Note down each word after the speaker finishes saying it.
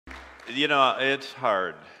You know, it's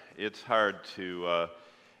hard. It's hard to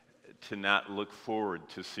not look forward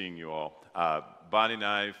to seeing you all. Bonnie and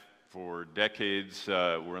I, for decades,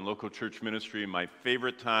 were in local church ministry. My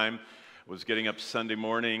favorite time was getting up Sunday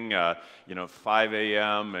morning, 5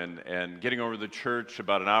 a.m. and getting over to the church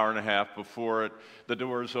about an hour and a half before the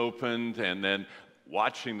doors opened, and then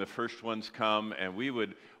watching the first ones come, and we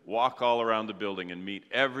would walk all around the building and meet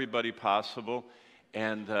everybody possible.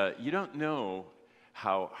 And you don't know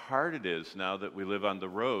how hard it is now that we live on the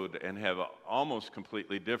road and have an almost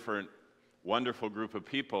completely different, wonderful group of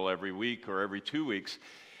people every week or every 2 weeks.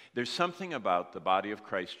 There's something about the body of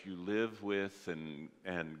Christ you live with and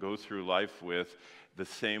go through life with the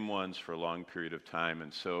same ones for a long period of time.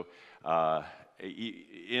 And so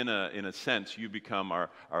in a sense, you become our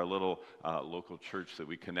little local church that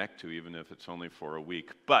we connect to, even if it's only for a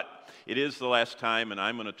week. But it is the last time, and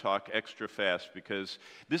I'm going to talk extra fast because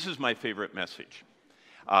this is my favorite message.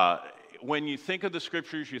 When you think of the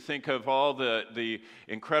scriptures, you think of all the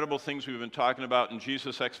incredible things we've been talking about in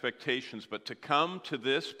Jesus' expectations, but to come to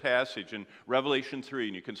this passage in Revelation 3,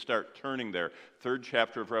 and you can start turning there, 3rd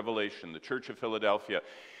chapter of Revelation, the Church of Philadelphia,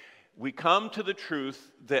 we come to the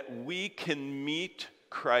truth that we can meet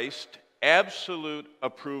Christ's absolute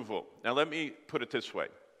approval. Now let me put it this way.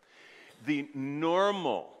 The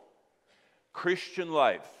normal Christian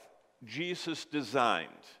life Jesus designed,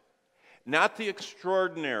 not the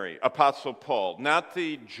extraordinary Apostle Paul, not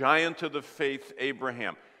the giant of the faith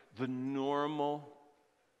Abraham, the normal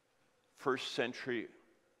first century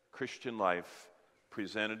Christian life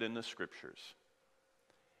presented in the scriptures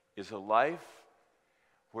is a life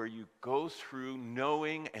where you go through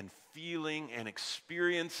knowing and feeling and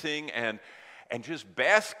experiencing and just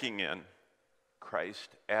basking in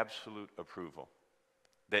Christ's absolute approval.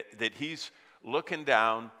 That he's looking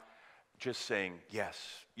down, just saying, yes,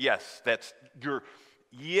 that's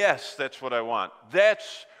what I want.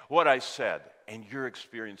 That's what I said, and you're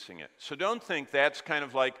experiencing it. So don't think that's kind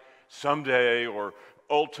of like someday or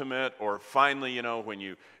ultimate or finally, when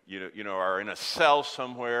you are in a cell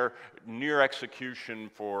somewhere near execution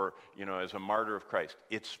for, as a martyr of Christ.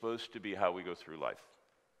 It's supposed to be how we go through life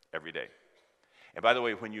every day. And by the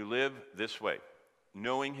way, when you live this way,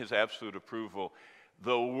 knowing his absolute approval,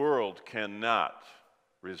 the world cannot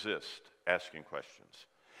resist asking questions.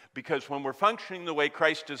 Because when we're functioning the way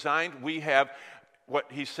Christ designed, we have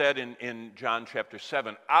what he said in John chapter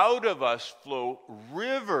 7, out of us flow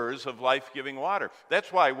rivers of life-giving water.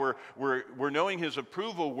 That's why we're knowing his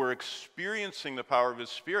approval, we're experiencing the power of his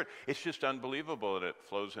Spirit. It's just unbelievable that it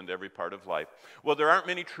flows into every part of life. Well, there aren't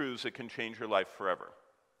many truths that can change your life forever.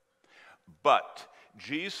 But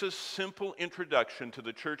Jesus' simple introduction to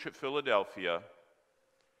the church at Philadelphia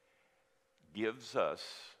gives us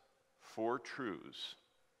 4 truths.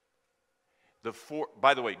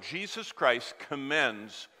 By the way, Jesus Christ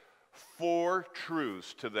commends 4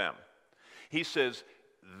 truths to them. He says,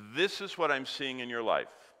 this is what I'm seeing in your life.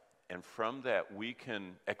 And from that, we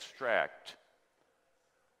can extract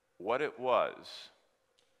what it was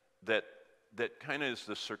that kind of is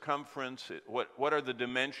the circumference, what are the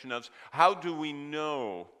dimensions, how do we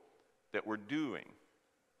know that we're doing,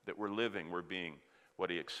 that we're living, we're being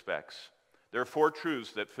what he expects. There are 4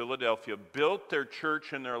 truths that Philadelphia built their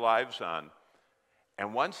church and their lives on.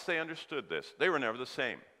 And once they understood this, they were never the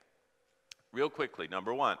same. Real quickly,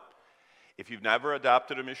 number 1, if you've never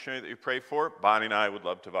adopted a missionary that you pray for, Bonnie and I would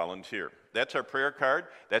love to volunteer. That's our prayer card.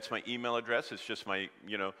 That's my email address. It's just my,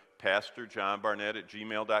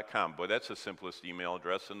 pastorjohnbarnett@gmail.com. Boy, that's the simplest email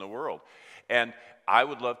address in the world. And I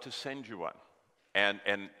would love to send you one. And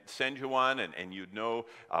send you one, and you'd know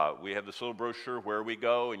we have this little brochure where we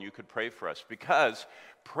go, and you could pray for us. Because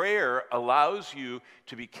prayer allows you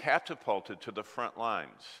to be catapulted to the front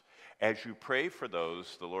lines. As you pray for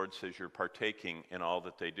those, the Lord says you're partaking in all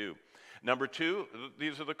that they do. Number 2,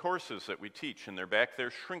 these are the courses that we teach, and they're back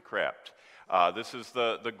there shrink-wrapped. This is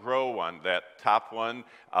the Grow one, that top one.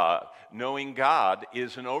 Knowing God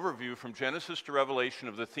is an overview from Genesis to Revelation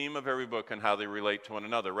of the theme of every book and how they relate to one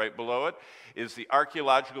another. Right below it is the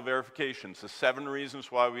archaeological verifications, the 7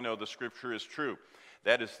 reasons why we know the Scripture is true.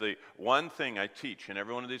 That is the one thing I teach in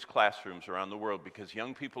every one of these classrooms around the world, because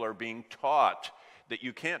young people are being taught that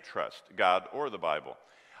you can't trust God or the Bible.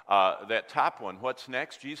 That top one, what's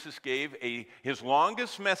next? Jesus gave his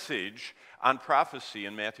longest message on prophecy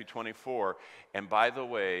in Mp3 24. And by the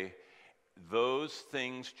way, those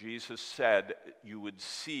things Jesus said you would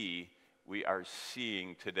see, we are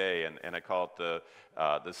seeing today. And I call it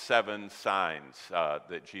the 7 signs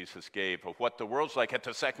that Jesus gave of what the world's like at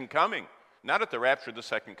the second coming. Not at the rapture, the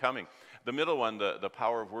second coming. The middle one, the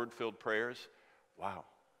power of word-filled prayers. Wow.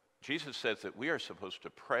 Jesus says that we are supposed to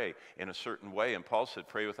pray in a certain way, and Paul said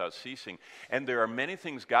pray without ceasing. And there are many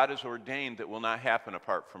things God has ordained that will not happen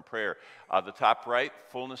apart from prayer. The top right,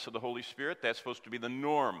 fullness of the Holy Spirit, that's supposed to be the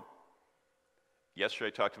norm. Yesterday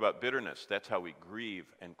I talked about bitterness. That's how we grieve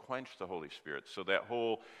and quench the Holy Spirit. So that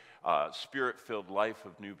whole Spirit-filled life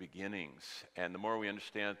of new beginnings. And the more we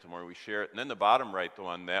understand it, the more we share it. And then the bottom right,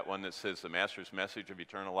 that one that says the Master's message of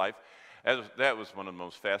eternal life, that was one of the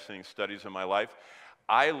most fascinating studies of my life.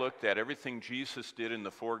 I looked at everything Jesus did in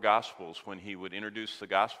the 4 Gospels when he would introduce the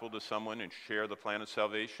gospel to someone and share the plan of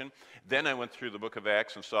salvation. Then I went through the book of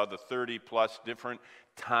Acts and saw the 30-plus different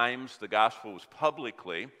times the gospel was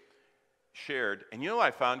publicly shared. And you know what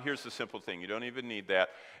I found? Here's the simple thing. You don't even need that,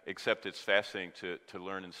 except it's fascinating to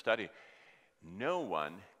learn and study. No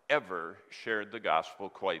one ever shared the gospel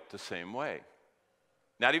quite the same way.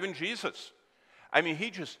 Not even Jesus. I mean,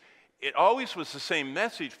 it always was the same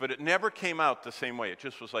message, but it never came out the same way. It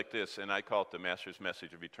just was like this, and I call it the Master's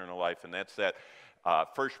message of eternal life, and that's that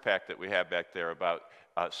first pack that we have back there about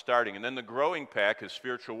starting. And then the growing pack is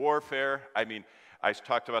spiritual warfare. I mean, I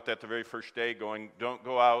talked about that the very first day, don't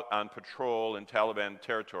go out on patrol in Taliban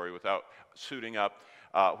territory without suiting up.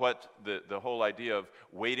 The whole idea of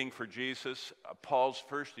waiting for Jesus, Paul's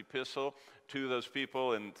first epistle to those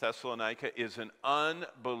people in Thessalonica is an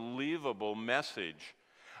unbelievable message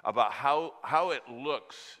about how it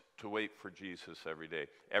looks to wait for Jesus every day.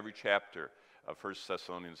 Every chapter of 1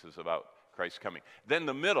 Thessalonians is about Christ's coming. Then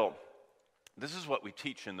the middle, this is what we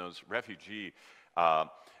teach in those refugee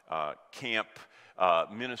camp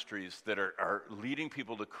ministries that are leading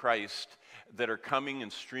people to Christ, that are coming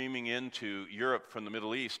and streaming into Europe from the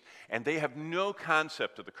Middle East, and they have no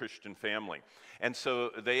concept of the Christian family. And so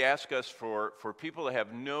they ask us for people that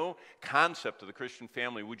have no concept of the Christian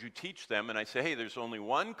family, would you teach them? And I say, hey, there's only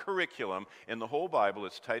one curriculum in the whole Bible,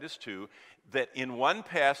 it's Titus 2, that in one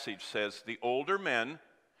passage says the older men,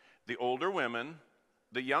 the older women,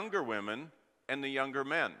 the younger women, and the younger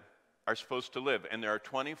men are supposed to live. And there are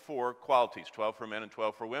 24 qualities, 12 for men and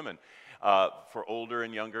 12 for women, for older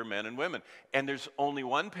and younger men and women. And there's only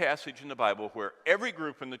one passage in the Bible where every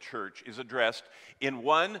group in the church is addressed in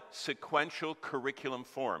one sequential curriculum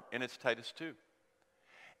form, and it's Titus 2.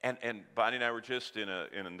 And Bonnie and I were just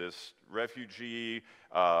in this refugee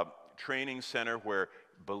training center where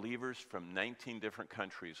believers from 19 different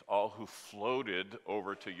countries, all who floated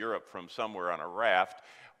over to Europe from somewhere on a raft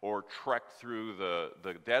or trekked through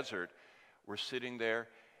the desert, were sitting there,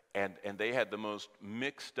 and they had the most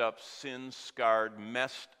mixed up, sin-scarred,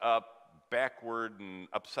 messed up, backward and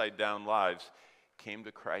upside down lives, came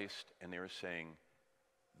to Christ, and they were saying,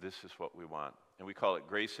 this is what we want. And we call it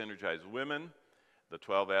Grace Energized Women, the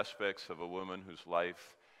 12 aspects of a woman whose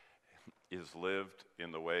life is lived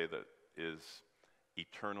in the way that is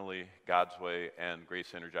eternally God's way, and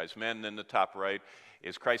Grace Energized Men. And then the top right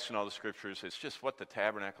is Christ in all the Scriptures. It's just what the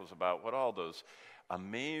tabernacle is about, what all those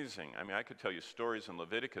amazing, I mean, I could tell you stories in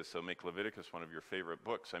Leviticus that'll make Leviticus one of your favorite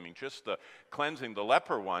books. I mean, just the cleansing, the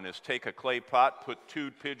leper one is take a clay pot, put 2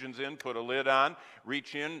 pigeons in, put a lid on,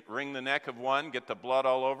 reach in, wring the neck of one, get the blood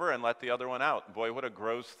all over, and let the other one out. Boy, what a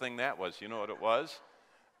gross thing that was. You know what it was?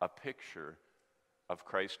 A picture of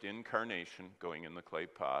Christ's incarnation going in the clay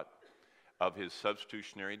pot, of his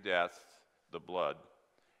substitutionary death, the blood,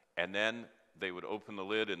 and then they would open the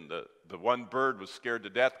lid, and the one bird was scared to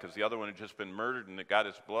death because the other one had just been murdered, and it got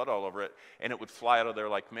his blood all over it, and it would fly out of there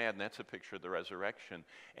like mad, and that's a picture of the resurrection.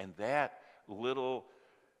 And that little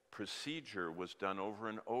procedure was done over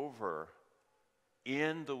and over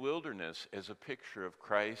in the wilderness as a picture of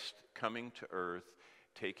Christ coming to earth,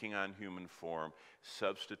 taking on human form,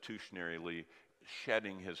 substitutionarily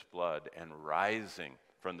shedding his blood and rising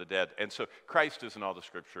from the dead. And so Christ is in all the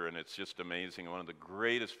Scripture, and it's just amazing. One of the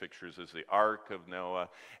greatest pictures is the Ark of Noah,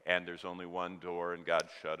 and there's only one door, and God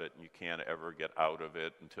shut it, and you can't ever get out of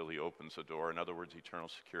it until he opens the door. In other words, eternal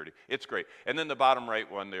security. It's great. And then the bottom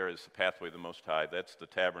right one there is the pathway of the Most High. That's the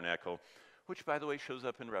tabernacle, which, by the way, shows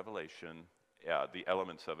up in Revelation, the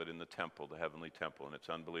elements of it in the temple, the heavenly temple, and it's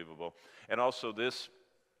unbelievable. And also this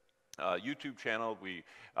YouTube channel,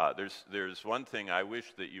 there's one thing I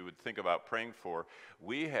wish that you would think about praying for.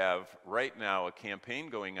 We have right now a campaign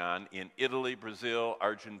going on in Italy, Brazil,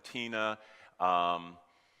 Argentina,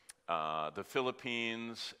 the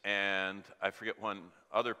Philippines, and I forget one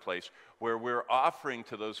other place, where we're offering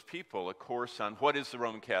to those people a course on what is the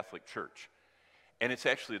Roman Catholic Church. And it's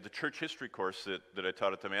actually the church history course that I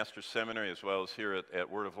taught at the Master's Seminary as well as here at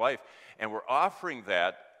Word of Life. And we're offering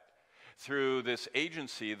that through this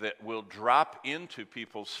agency that will drop into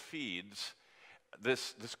people's feeds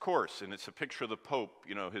this course, and it's a picture of the Pope,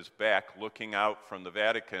 his back looking out from the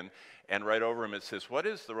Vatican, and right over him it says, "What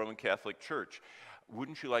is the Roman Catholic Church?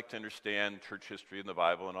 Wouldn't you like to understand church history and the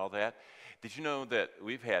Bible and all that?" Did you know that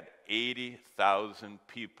we've had 80,000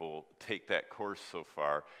 people take that course so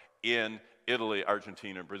far in Italy,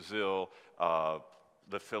 Argentina, Brazil,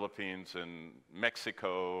 the Philippines, and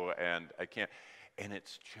Mexico, and and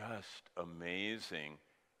it's just amazing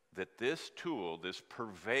that this tool, this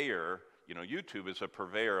purveyor, YouTube is a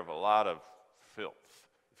purveyor of a lot of filth,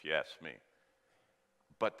 if you ask me.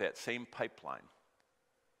 But that same pipeline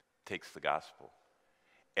takes the gospel,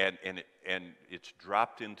 and it's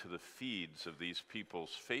dropped into the feeds of these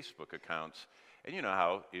people's Facebook accounts. And you know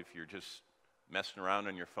how if you're just messing around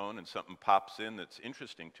on your phone and something pops in that's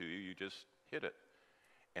interesting to you, you just hit it,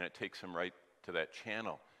 and it takes them right to that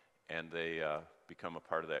channel, and they become a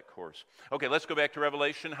part of that course. Okay, let's go back to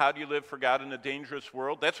Revelation. How do you live for God in a dangerous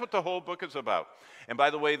world? That's what the whole book is about. And by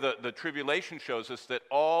the way, the tribulation shows us that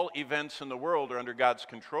all events in the world are under God's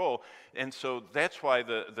control. And so that's why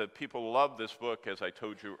the people love this book, as I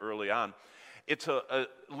told you early on. It's a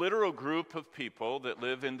literal group of people that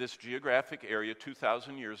live in this geographic area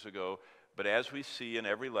 2,000 years ago. But as we see in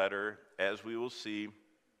every letter, as we will see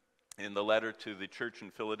in the letter to the church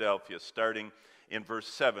in Philadelphia, starting in verse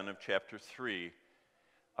 7 of chapter 3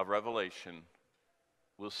 of Revelation,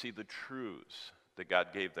 we'll see the truths that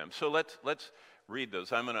God gave them. So let's read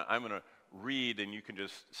those. I'm gonna read, and you can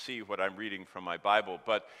just see what I'm reading from my Bible.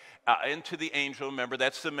 But and to the angel, remember,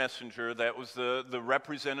 that's the messenger. That was the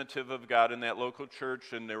representative of God in that local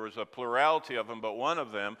church, and there was a plurality of them, but one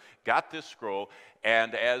of them got this scroll,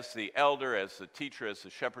 and as the elder, as the teacher, as the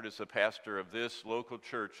shepherd, as the pastor of this local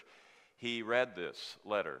church, he read this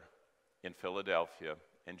letter in Philadelphia.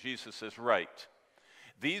 And Jesus says, "Write,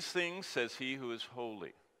 these things says he who is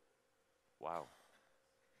holy." Wow.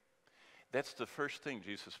 That's the first thing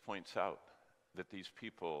Jesus points out, that these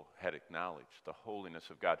people had acknowledged, the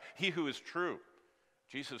holiness of God. He who is true.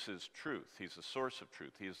 Jesus is truth. He's the source of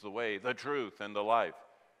truth. He is the way, the truth, and the life.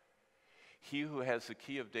 He who has the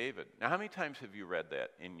key of David. Now, how many times have you read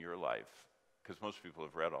that in your life? Because most people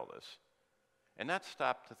have read all this. And not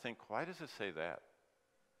stopped to think, why does it say that?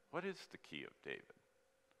 What is the key of David?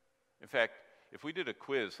 In fact, if we did a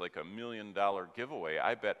quiz, like $1 million giveaway,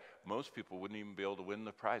 I bet most people wouldn't even be able to win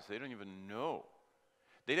the prize. They don't even know.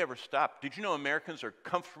 They never stop. Did you know Americans are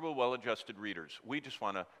comfortable, well-adjusted readers? We just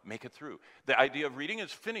want to make it through. The idea of reading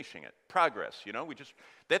is finishing it, progress.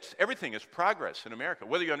 Everything is progress in America.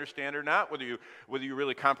 Whether you understand it or not, whether you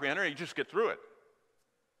really comprehend it, or you just get through it.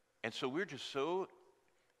 And so we're just so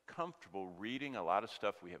comfortable reading a lot of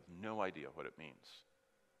stuff we have no idea what it means.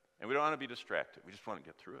 And we don't want to be distracted. We just want to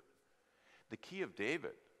get through it. The key of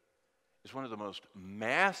David is one of the most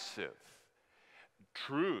massive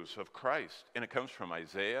truths of Christ. And it comes from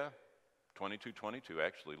Isaiah 22:22,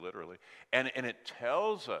 actually, literally. And it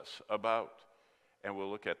tells us about, and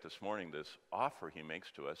we'll look at this morning, this offer he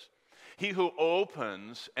makes to us. He who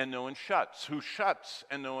opens and no one shuts, who shuts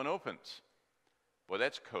and no one opens. Boy,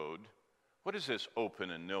 that's code. What is this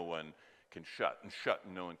open and no one can shut, and shut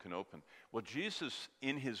and no one can open? Well, Jesus,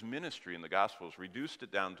 in his ministry in the Gospels, reduced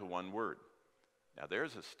it down to one word. Now,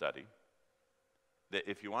 there's a study that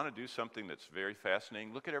if you want to do something that's very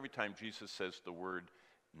fascinating, look at every time Jesus says the word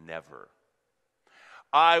never.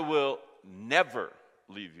 I will never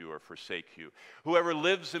leave you or forsake you. Whoever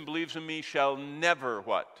lives and believes in me shall never,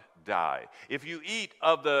 what? Die. If you eat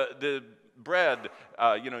of the bread,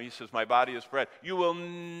 he says, my body is bread, you will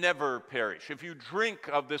never perish. If you drink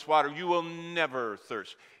of this water, you will never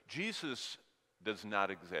thirst. Jesus does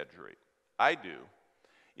not exaggerate. I do.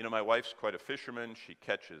 My wife's quite a fisherman. She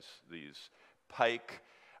catches these pike.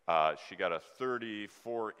 She got a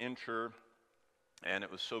 34-incher, and it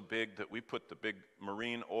was so big that we put the big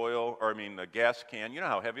marine oil, the gas can. You know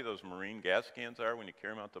how heavy those marine gas cans are when you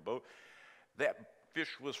carry them out the boat? That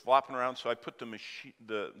fish was flopping around, so I put the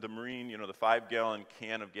marine, the 5-gallon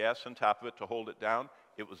can of gas on top of it to hold it down.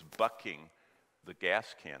 It was bucking the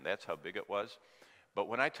gas can. That's how big it was. But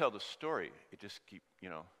when I tell the story, it just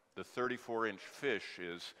the 34-inch fish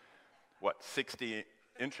is, 60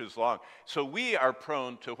 inches long. So we are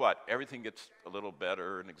prone to what? Everything gets a little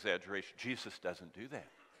better, an exaggeration. Jesus doesn't do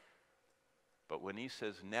that. But when he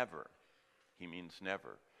says never, he means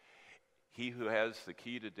never. He who has the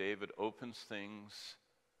key to David opens things,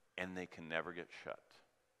 and they can never get shut.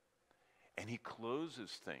 And he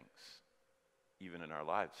closes things, even in our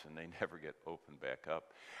lives, and they never get opened back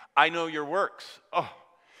up. I know your works. Oh,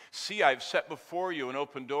 see, I've set before you an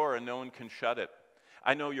open door, and no one can shut it.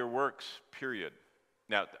 I know your works, period.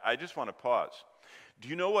 Now, I just want to pause. Do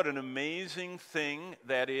you know what an amazing thing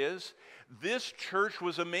that is? This church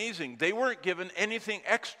was amazing. They weren't given anything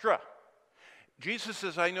extra. Jesus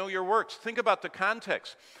says, I know your works. Think about the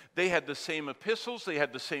context. They had the same epistles, they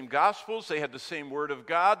had the same gospels, they had the same word of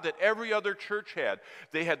God that every other church had.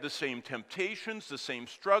 They had the same temptations, the same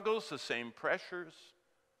struggles, the same pressures.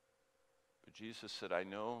 But Jesus said, I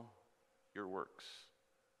know your works.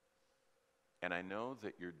 And I know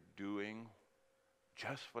that you're doing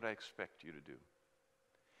just what I expect you to do.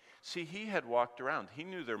 See, he had walked around. He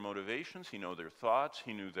knew their motivations. He knew their thoughts.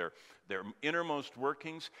 He knew their innermost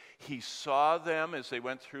workings. He saw them as they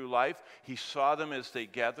went through life. He saw them as they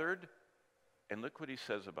gathered. And look what he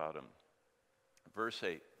says about them. Verse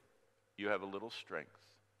 8, you have a little strength.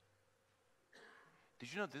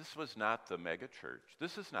 Did you know this was not the mega church?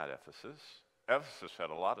 This is not Ephesus. Ephesus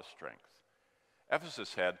had a lot of strength.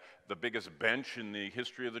 Ephesus had the biggest bench in the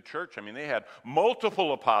history of the church. I mean, they had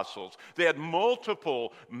multiple apostles. They had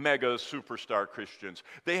multiple mega superstar Christians.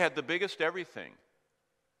 They had the biggest everything.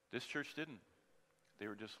 This church didn't. They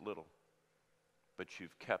were just little. But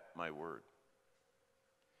you've kept my word.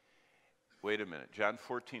 Wait a minute. John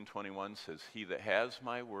 14:21 says, he that has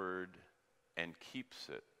my word and keeps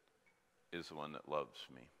it is the one that loves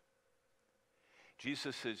me.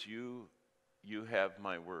 Jesus says, you have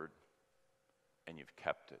my word. And you've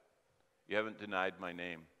kept it. You haven't denied my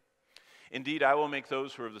name. Indeed, I will make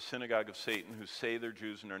those who are of the synagogue of Satan, who say they're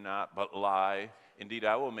Jews and are not, but lie. Indeed,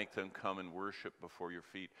 I will make them come and worship before your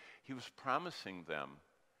feet. He was promising them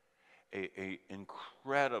an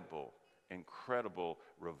incredible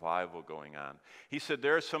revival going on. He said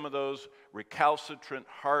there are some of those recalcitrant,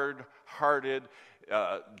 hard-hearted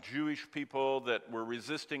Jewish people that were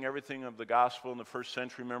resisting everything of the gospel in the first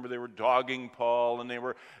century. Remember, they were dogging Paul, and they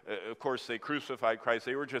were, of course, they crucified Christ.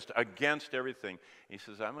 They were just against everything. He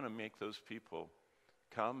says, I'm going to make those people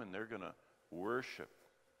come, and they're going to worship.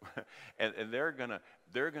 and they're going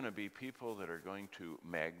to be people that are going to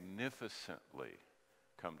magnificently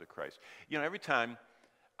come to Christ. You know, every time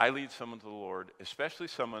I lead someone to the Lord, especially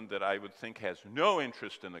someone that I would think has no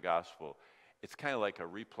interest in the gospel, it's kind of like a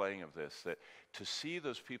replaying of this, that to see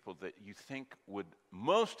those people that you think would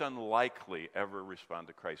most unlikely ever respond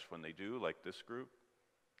to Christ, when they do, like this group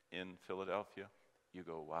in Philadelphia, you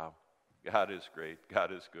go, wow, God is great,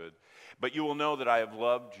 God is good. But you will know that I have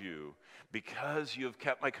loved you because you have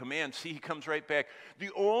kept my command. See, he comes right back.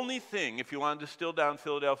 The only thing, if you want to distill down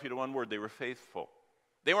Philadelphia to one word, they were faithful.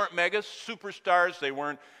 They weren't mega superstars. They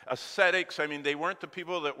weren't ascetics. I mean, they weren't the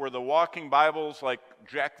people that were the walking Bibles like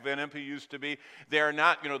Jack Van Impe used to be. They are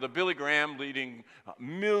not, the Billy Graham leading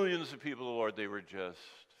millions of people to the Lord. They were just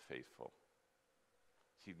faithful.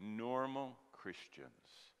 See, normal Christians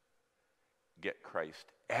get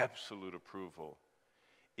Christ's absolute approval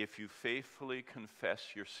if you faithfully confess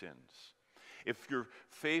your sins. If you're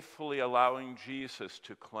faithfully allowing Jesus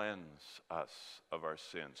to cleanse us of our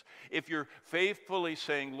sins. If you're faithfully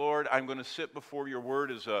saying, Lord, I'm going to sit before your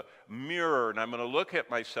word as a mirror, and I'm going to look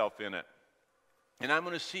at myself in it. And I'm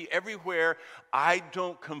going to see everywhere I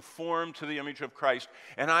don't conform to the image of Christ,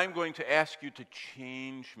 and I'm going to ask you to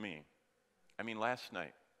change me. I mean, last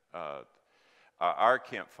night, our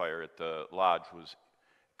campfire at the lodge was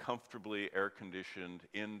comfortably air-conditioned,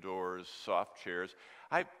 indoors, soft chairs.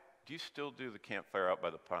 Do you still do the campfire out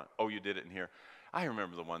by the pond? Oh, you did it in here. I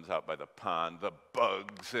remember the ones out by the pond, the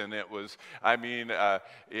bugs, and it was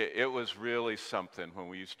really something when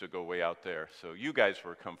we used to go way out there. So you guys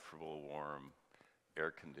were comfortable, warm,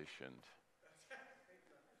 air-conditioned.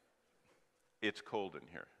 It's cold in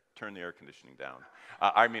here. Turn the air conditioning down.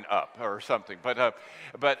 Up or something.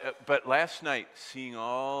 But last night, seeing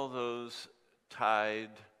all those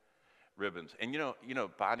tied ribbons, and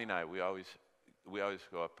Bonnie and I, we always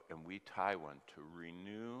go up and we tie one to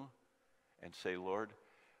renew and say, Lord,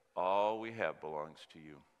 all we have belongs to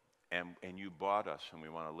you. And you bought us, and we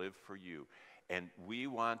want to live for you. And we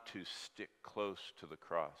want to stick close to the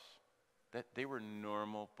cross. That they were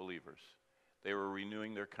normal believers. They were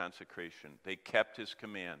renewing their consecration. They kept his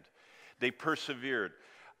command. They persevered.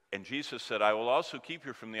 And Jesus said, I will also keep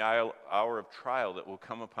you from the hour of trial that will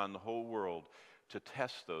come upon the whole world to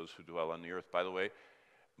test those who dwell on the earth. By the way,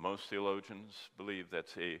 most theologians believe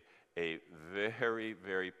that's a very,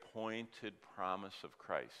 very pointed promise of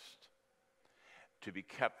Christ. To be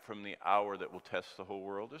kept from the hour that will test the whole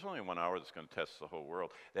world. There's only one hour that's going to test the whole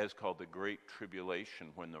world. That is called the Great Tribulation,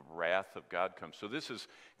 when the wrath of God comes. So this is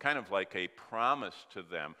kind of like a promise to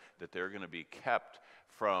them that they're going to be kept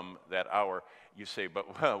from that hour. You say,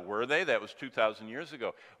 but were they? That was 2,000 years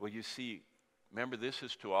ago. Well, you see, remember, this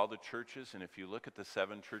is to all the churches, and if you look at the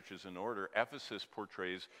 7 churches in order, Ephesus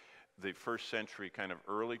portrays the first century kind of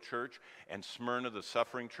early church, and Smyrna, the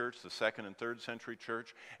suffering church, the second and third century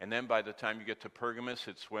church. And then by the time you get to Pergamos,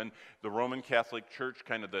 it's when the Roman Catholic Church,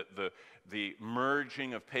 kind of the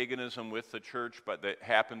merging of paganism with the church, but that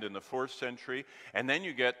happened in the fourth century. And then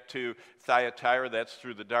you get to Thyatira, that's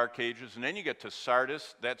through the Dark Ages. And then you get to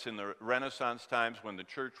Sardis, that's in the Renaissance times when the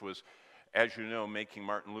church was, as you know, making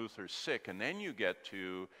Martin Luther sick. And then you get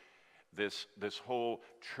to this whole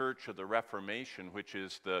Church of the Reformation, which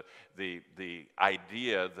is the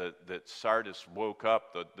idea that Sardis woke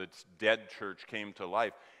up, the dead church came to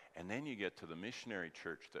life. And then you get to the missionary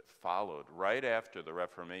church that followed right after the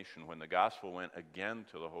Reformation, when the gospel went again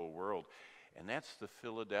to the whole world. And that's the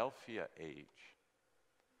Philadelphia age.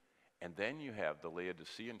 And then you have the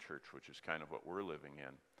Laodicean church, which is kind of what we're living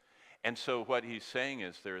in. And so what he's saying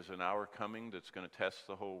is there is an hour coming that's going to test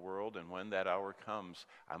the whole world, and when that hour comes,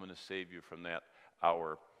 I'm going to save you from that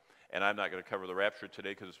hour. And I'm not going to cover the rapture today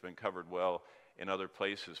because it's been covered well in other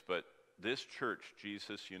places, but this church,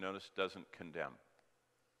 Jesus, you notice, doesn't condemn.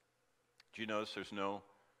 Do you notice there's no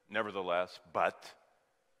nevertheless, but?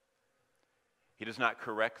 He does not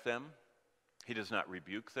correct them. He does not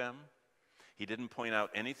rebuke them. He didn't point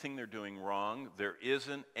out anything they're doing wrong. There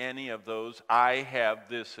isn't any of those, I have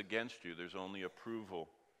this against you. There's only approval.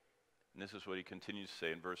 And this is what he continues to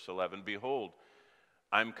say in verse 11. Behold,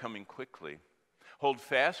 I'm coming quickly. Hold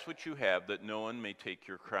fast what you have, that no one may take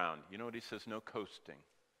your crown. You know what he says? No coasting.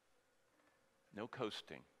 No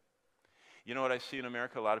coasting. You know what I see in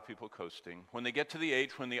America? A lot of people coasting. When they get to the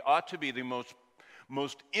age when they ought to be the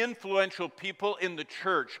most influential people in the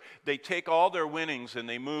church, they take all their winnings and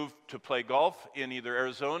they move to play golf in either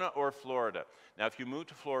Arizona or Florida. Now, if you move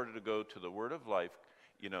to Florida to go to the Word of Life,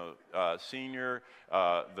 senior,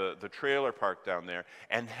 the trailer park down there,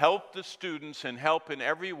 and help the students and help in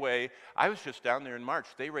every way. I was just down there in March.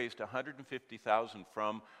 They raised $150,000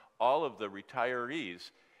 from all of the retirees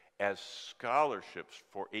as scholarships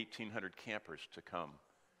for 1,800 campers to come.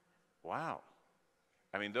 Wow.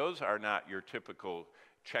 I mean, those are not your typical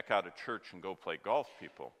check out a church and go play golf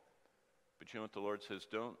people. But you know what the Lord says?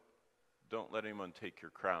 Don't let anyone take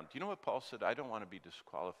your crown. Do you know what Paul said? I don't want to be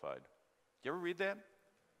disqualified. You ever read that?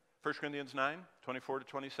 1 Corinthians 9, 24 to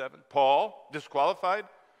 27. Paul, disqualified?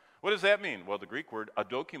 What does that mean? Well, the Greek word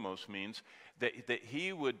adokimos means that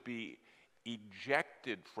he would be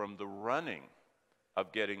ejected from the running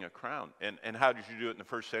of getting a crown. And how did you do it in the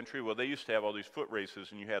first century? Well, they used to have all these foot races,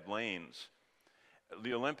 and you had lanes.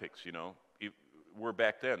 The Olympics, were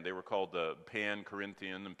back then. They were called the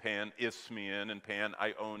Pan-Corinthian and Pan-Isthmian and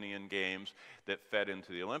Pan-Ionian games that fed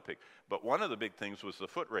into the Olympic. But one of the big things was the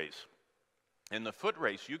foot race. In the foot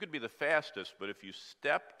race, you could be the fastest, but if you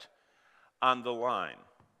stepped on the line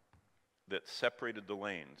that separated the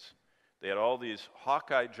lanes, they had all these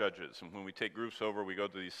hawk-eye judges. And when we take groups over, we go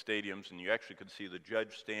to these stadiums, and you actually could see the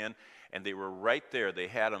judge stand, and they were right there. They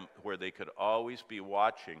had them where they could always be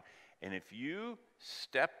watching. And if you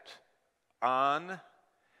stepped on,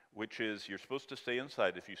 which is you're supposed to stay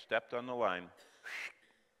inside, if you stepped on the line,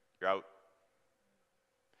 you're out.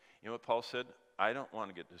 You know what Paul said? I don't want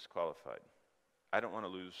to get disqualified. I don't want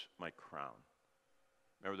to lose my crown.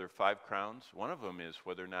 Remember, there are 5 crowns. One of them is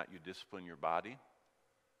whether or not you discipline your body,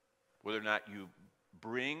 whether or not you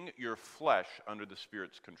bring your flesh under the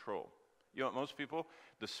Spirit's control. You know what, most people,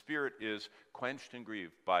 the Spirit is quenched and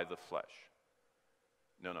grieved by the flesh.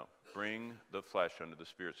 No. Bring the flesh under the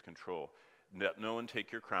Spirit's control. Let no one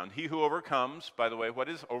take your crown. He who overcomes, by the way, what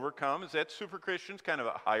is overcome? Is that super Christians? Kind of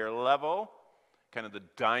a higher level? Kind of the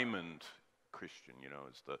diamond Christian,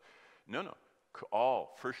 is the... No.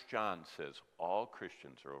 All, 1 John says, all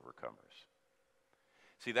Christians are overcomers.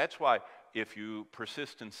 See, that's why if you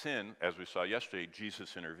persist in sin, as we saw yesterday,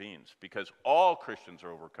 Jesus intervenes, because all Christians are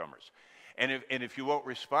overcomers. And if you won't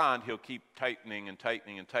respond, he'll keep tightening and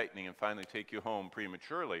tightening and tightening and finally take you home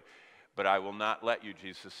prematurely. But I will not let you,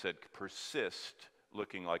 Jesus said, persist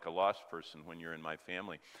looking like a lost person when you're in my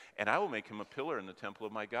family. And I will make him a pillar in the temple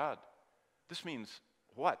of my God. This means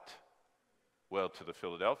what? Well, to the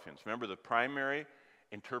Philadelphians. Remember, the primary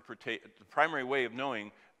way of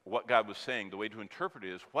knowing what God was saying, the way to interpret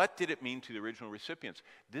it is, what did it mean to the original recipients?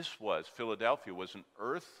 Philadelphia was an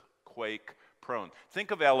earthquake prone.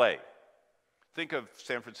 Think of L.A. Think of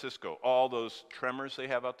San Francisco, all those tremors they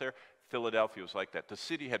have out there. Philadelphia was like that. The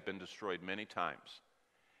city had been destroyed many times.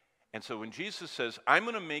 And so when Jesus says, I'm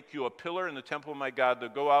going to make you a pillar in the temple of my God to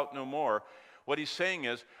go out no more, what he's saying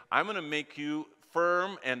is, I'm going to make you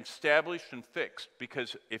firm and established and fixed.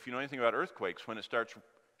 Because if you know anything about earthquakes, when it starts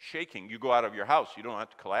shaking, you go out of your house. You don't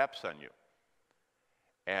have to collapse on you.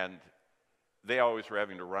 And they always were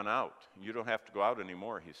having to run out. You don't have to go out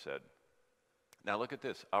anymore, he said. Now look at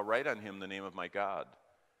this. I'll write on him the name of my God,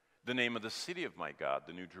 the name of the city of my God,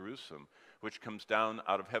 the New Jerusalem, which comes down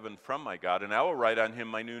out of heaven from my God, and I will write on him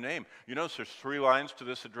my new name. You notice there's 3 lines to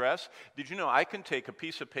this address. Did you know I can take a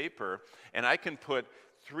piece of paper and I can put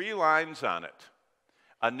 3 lines on it?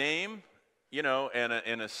 A name,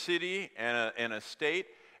 and a city, and a state,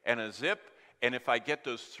 and a zip. And if I get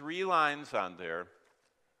those 3 lines on there,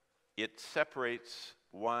 it separates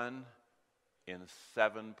 1 in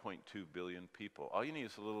 7.2 billion people. All you need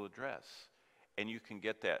is a little address, and you can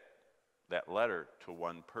get that letter to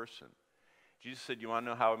one person. Jesus said, you want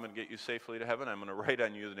to know how I'm going to get you safely to heaven? I'm going to write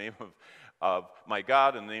on you the name of my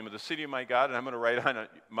God and the name of the city of my God, and I'm going to write on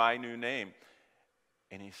my new name.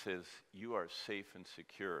 And he says, you are safe and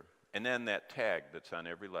secure. And then that tag that's on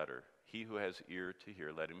every letter, he who has ear to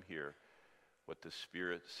hear, let him hear what the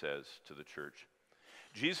Spirit says to the church.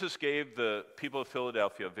 Jesus gave the people of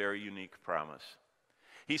Philadelphia a very unique promise.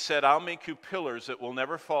 He said, I'll make you pillars that will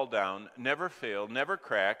never fall down, never fail, never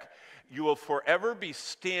crack. You will forever be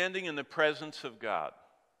standing in the presence of God.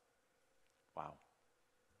 Wow.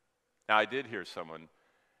 Now, I did hear someone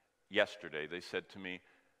yesterday, they said to me,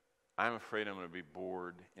 I'm afraid I'm going to be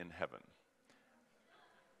bored in heaven.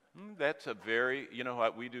 That's a very, you know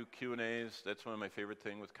what, we do Q&As. That's one of my favorite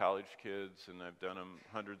things with college kids, and I've done them,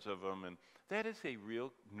 hundreds of them, and that is a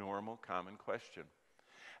real normal, common question.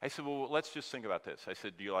 I said, well, let's just think about this. I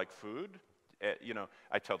said, do you like food?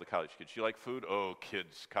 I tell the college kids, do you like food? Oh,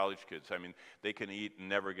 kids, college kids. I mean, they can eat and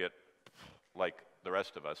never get like the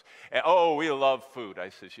rest of us. And, oh, we love food. I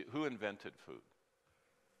said, who invented food?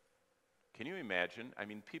 Can you imagine? I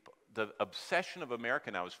mean, the obsession of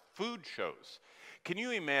America now is food shows. Can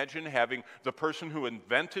you imagine having the person who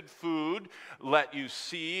invented food let you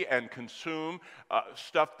see and consume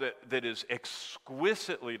stuff that is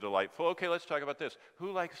exquisitely delightful? Okay, let's talk about this.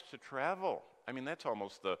 Who likes to travel? I mean, that's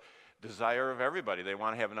almost the desire of everybody. They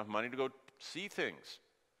want to have enough money to go see things.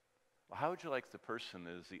 Well, how would you like the person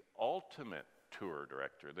that is the ultimate tour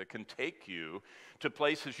director that can take you to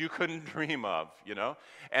places you couldn't dream of,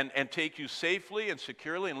 and take you safely and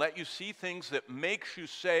securely and let you see things that makes you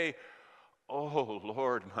say, oh,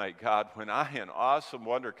 Lord, my God, when I in awesome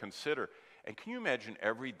wonder consider. And can you imagine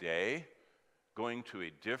every day going to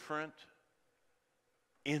a different,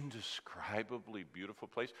 indescribably beautiful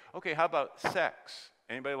place? Okay, how about sex?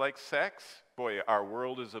 Anybody like sex? Boy, our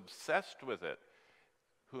world is obsessed with it.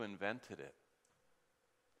 Who invented it?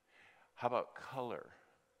 How about color?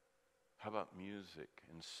 How about music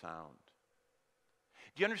and sound?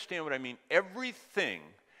 Do you understand what I mean? Everything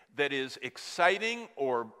that is exciting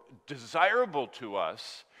or desirable to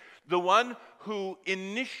us, the one who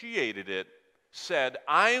initiated it said,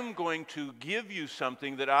 I am going to give you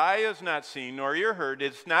something that eye has not seen nor ear heard.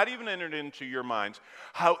 It's not even entered into your minds.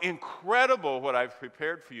 How incredible what I've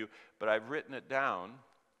prepared for you. But I've written it down,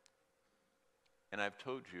 and I've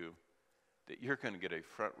told you that you're going to get a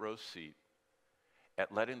front row seat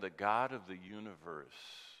at letting the God of the universe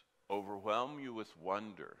overwhelm you with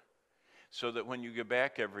wonder, so that when you get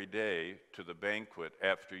back every day to the banquet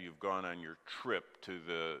after you've gone on your trip to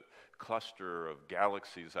the cluster of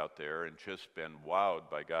galaxies out there and just been wowed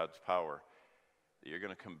by God's power, that you're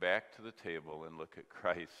going to come back to the table and look at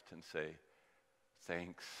Christ and say,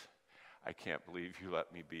 thanks, I can't believe you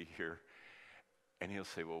let me be here. And he'll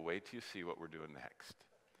say, well, wait till you see what we're doing next.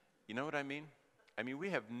 You know what I mean? I mean,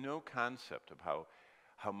 we have no concept of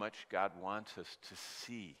how much God wants us to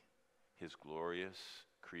see his glorious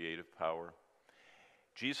creative power.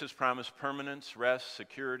 Jesus promised permanence, rest,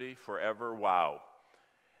 security, forever. Wow.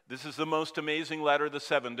 This is the most amazing letter of the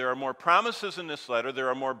 7. There are more promises in this letter. There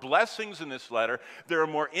are more blessings in this letter. There are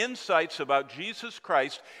more insights about Jesus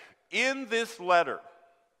Christ in this letter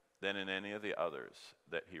than in any of the others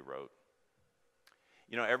that he wrote.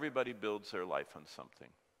 Everybody builds their life on something.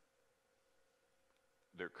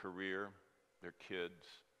 Their career, their kids,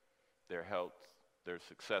 their health, their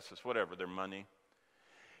successes, whatever, their money.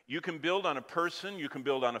 You can build on a person, you can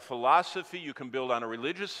build on a philosophy, you can build on a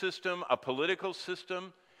religious system, a political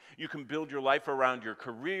system. You can build your life around your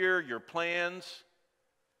career, your plans,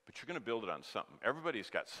 but you're going to build it on something. Everybody's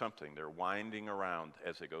got something they're winding around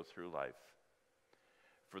as they go through life.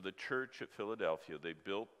 For the church at Philadelphia, they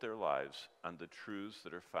built their lives on the truths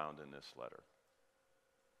that are found in this letter.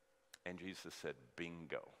 And Jesus said,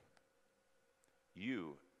 bingo.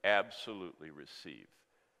 You absolutely receive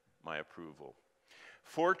my approval.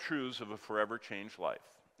 4 truths of a forever changed life.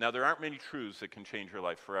 Now, there aren't many truths that can change your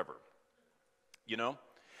life forever.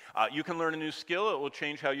 You can learn a new skill. It will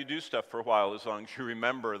change how you do stuff for a while as long as you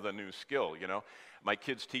remember the new skill, My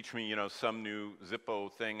kids teach me, some new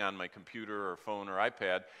Zippo thing on my computer or phone or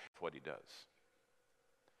iPad. What he does.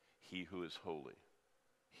 He who is holy,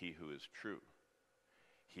 he who is true,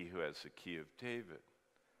 he who has the key of David,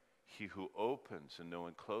 he who opens and no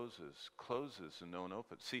one closes, closes and no one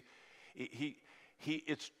opens. See,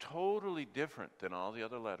 it's totally different than all the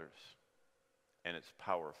other letters, and it's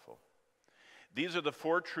powerful. These are the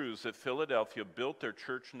 4 truths that Philadelphia built their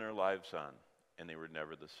church and their lives on, and they were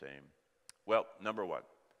never the same. Well, number 1,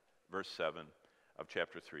 verse 7 of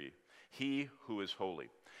chapter 3, he who is holy.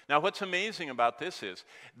 Now, what's amazing about this is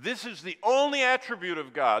the only attribute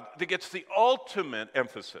of God that gets the ultimate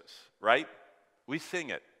emphasis, right? We sing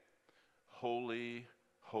it. Holy,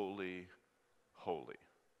 holy, holy,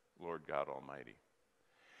 Lord God Almighty.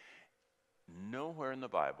 Nowhere in the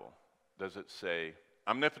Bible does it say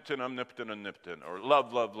omnipotent, omnipotent, omnipotent, or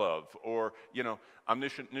love, love, love, or,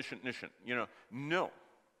 omniscient, omniscient, omniscient. No.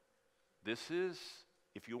 This is,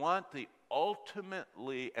 if you want the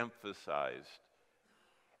ultimately emphasized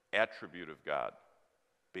attribute of God,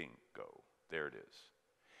 bingo, there it is.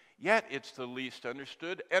 Yet it's the least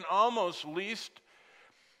understood and almost least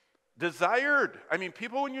desired. I mean,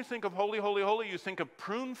 people, when you think of holy, holy, holy, you think of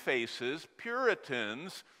prune faces,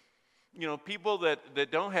 Puritans, people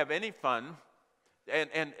that don't have any fun,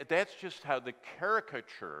 and that's just how the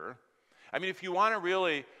caricature. I mean, if you want to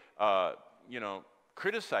really,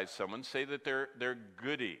 criticize someone, say that they're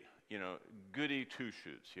goody, goody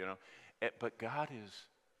two-shoes, But God is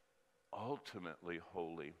ultimately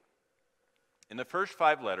holy. In the first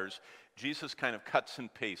 5 letters, Jesus kind of cuts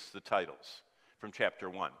and pastes the titles from chapter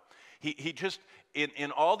 1. He just,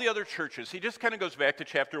 in all the other churches, he just kind of goes back to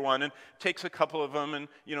chapter 1 and takes a couple of them and,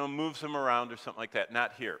 moves them around or something like that.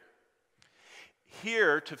 Not here.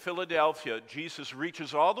 Here, to Philadelphia, Jesus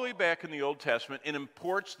reaches all the way back in the Old Testament and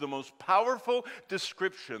imports the most powerful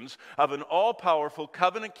descriptions of an all-powerful,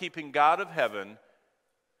 covenant-keeping God of heaven.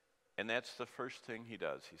 And that's the first thing he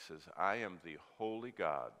does. He says, I am the holy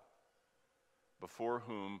God, before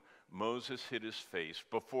whom Moses hid his face,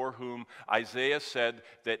 before whom Isaiah said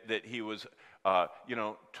that he was,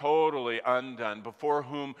 totally undone, before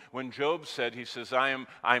whom, when Job said, he says, I'm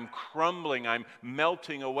crumbling, I'm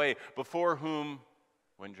melting away, before whom,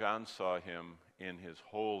 when John saw him in his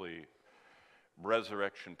holy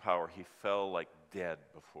resurrection power, he fell like dead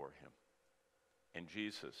before him. And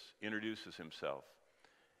Jesus introduces himself,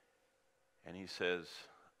 and he says,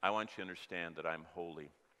 I want you to understand that I'm holy.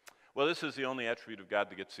 Well, this is the only attribute of God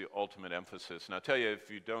that gets the ultimate emphasis. And I'll tell you, if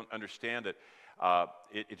you don't understand it,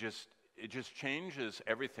 it just changes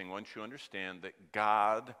everything once you understand that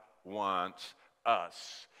God wants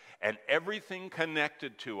us. And everything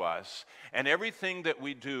connected to us, and everything that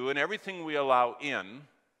we do, and everything we allow in,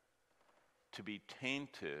 to be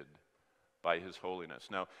tainted by his holiness.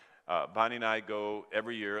 Now, Bonnie and I go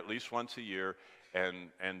every year, at least once a year,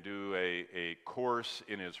 and do a course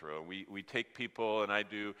in Israel. We take people, and I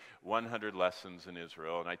do 100 lessons in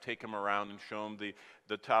Israel, and I take them around and show them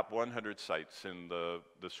the top 100 sites in the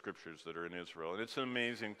scriptures that are in Israel. And it's an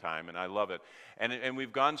amazing time, and I love it. And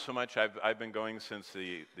we've gone so much. I've been going since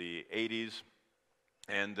the 80s,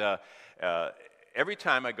 and every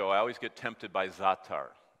time I go, I always get tempted by za'atar.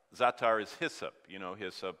 Za'atar is hyssop,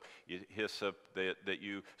 hyssop that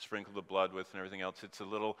you sprinkle the blood with and everything else. It's a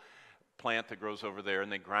little plant that grows over there,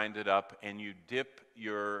 and they grind it up, and you dip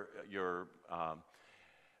your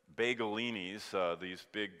bagelinis, these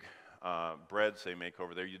big breads they make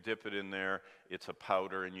over there, you dip it in there, it's a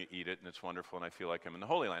powder, and you eat it, and it's wonderful, and I feel like I'm in the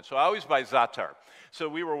Holy Land. So I always buy za'atar. So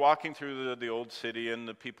we were walking through the old city, and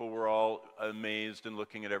the people were all amazed and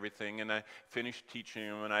looking at everything, and I finished teaching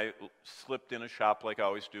them, and I slipped in a shop like I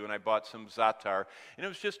always do, and I bought some za'atar, and it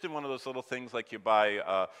was just in one of those little things like you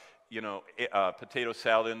buy potato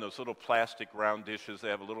salad in those little plastic round dishes. They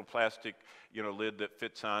have a little plastic, lid that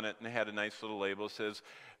fits on it, and they had a nice little label that says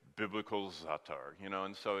biblical za'atar,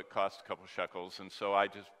 and so it cost a couple shekels, and so I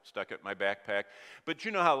just stuck it in my backpack. But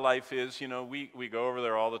you know how life is, we go over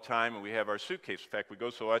there all the time, and we have our suitcase. In fact, we go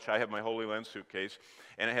so much, I have my Holy Land suitcase,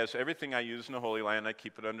 and it has everything I use in the Holy Land. I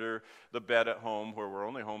keep it under the bed at home, where we're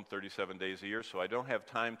only home 37 days a year, so I don't have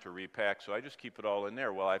time to repack, so I just keep it all in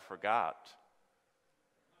there. Well, I forgot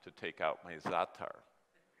to take out my za'atar,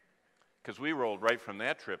 because we rolled right from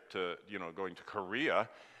that trip to going to Korea,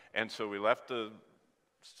 and so we left the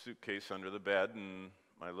suitcase under the bed and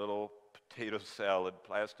my little potato salad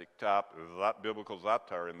plastic top, biblical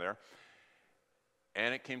za'atar in there,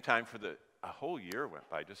 and it came time for a whole year went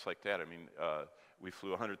by just like that. I mean, we flew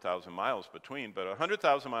 100,000 miles between, but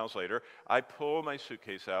 100,000 miles later, I pull my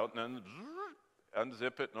suitcase out and then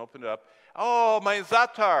unzip it and open it up. Oh, my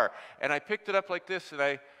za'atar! And I picked it up like this,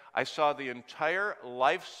 and I saw the entire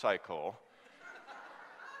life cycle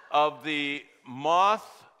of the moth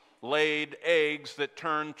laid eggs that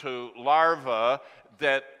turned to larvae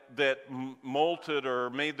that molted or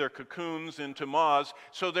made their cocoons into moths.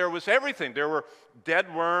 So there was everything. There were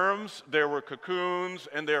dead worms, there were cocoons,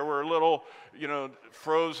 and there were little,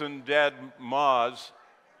 frozen dead moths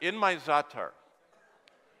in my zatar.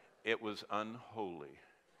 It was unholy.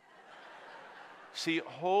 See,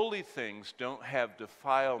 holy things don't have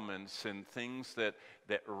defilements and things that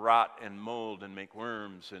rot and mold and make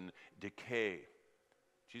worms and decay.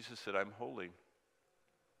 Jesus said, I'm holy.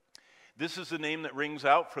 This is the name that rings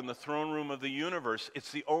out from the throne room of the universe.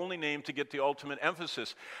 It's the only name to get the ultimate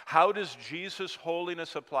emphasis. How does Jesus'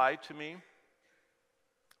 holiness apply to me?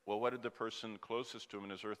 Well, what did the person closest to him in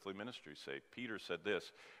his earthly ministry say? Peter said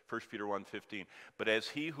this, 1 Peter 1:15, but as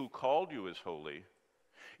he who called you is holy,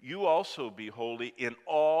 you also be holy in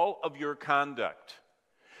all of your conduct.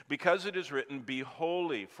 Because it is written, be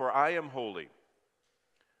holy, for I am holy.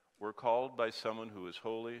 We're called by someone who is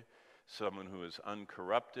holy, someone who is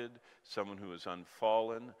uncorrupted, someone who is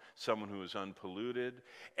unfallen, someone who is unpolluted,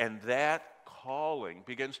 and that calling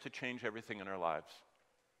begins to change everything in our lives.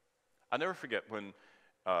 I'll never forget when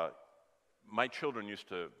my children used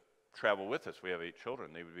to travel with us. We have 8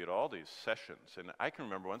 children. They would be at all these sessions, and I can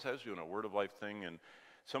remember once I was doing a Word of Life thing and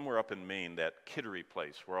somewhere up in Maine, that Kittery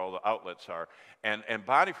place where all the outlets are, and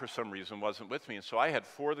Bonnie for some reason wasn't with me, and so I had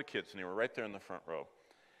 4 of the kids, and they were right there in the front row.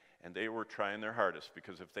 And they were trying their hardest,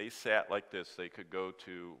 because if they sat like this, they could go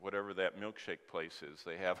to whatever that milkshake place is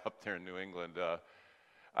they have up there in New England.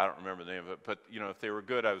 I don't remember the name of it, but if they were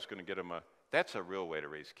good, I was going to get them that's a real way to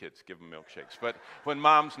raise kids, give them milkshakes, but when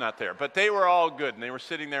mom's not there. But they were all good, and they were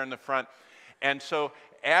sitting there in the front. And so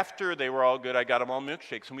after they were all good, I got them all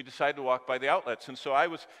milkshakes, and we decided to walk by the outlets. And so I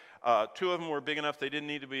was, 2 of them were big enough, they didn't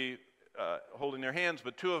need to be holding their hands,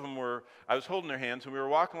 but 2 of them I was holding their hands, and we were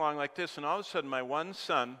walking along like this, and all of a sudden my one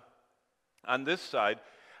son on this side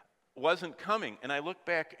wasn't coming. And I looked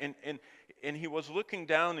back, and he was looking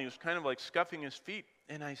down, and he was kind of like scuffing his feet.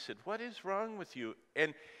 And I said, what is wrong with you?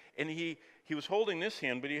 And he was holding this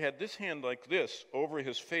hand, but he had this hand like this over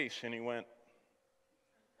his face, and he went,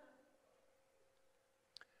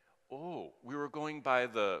 oh, we were going by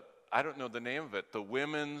I don't know the name of it, the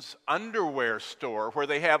women's underwear store, where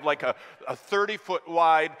they have like a 30-foot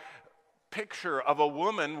wide picture of a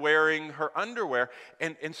woman wearing her underwear,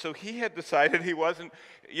 and so he had decided he wasn't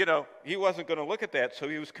going to look at that, so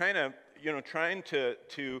he was kind of trying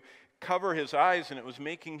to cover his eyes, and it was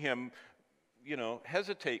making him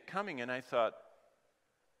hesitate coming. And I thought,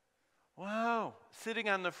 wow, sitting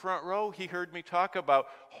on the front row, he heard me talk about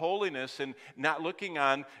holiness and not looking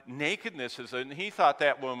on nakedness, and he thought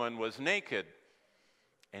that woman was naked,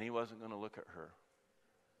 and he wasn't going to look at her.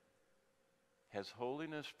 Has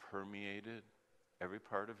holiness permeated every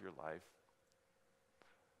part of your life?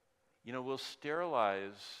 We'll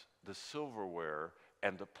sterilize the silverware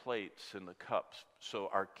and the plates and the cups so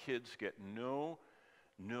our kids get no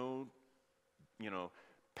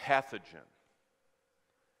pathogen.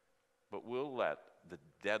 But we'll let the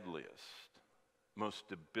deadliest, most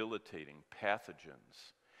debilitating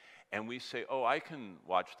pathogens, and we say, oh, I can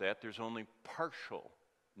watch that. There's only partial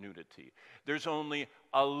nudity. There's only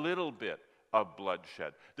a little bit of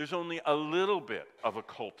bloodshed. There's only a little bit of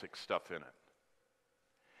occultic stuff in it.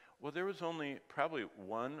 Well, there was only probably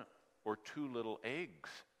 1 or 2 little eggs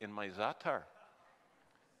in my zatar.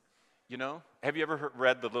 Have you ever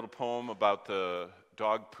read the little poem about the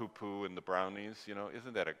dog poo-poo and the brownies?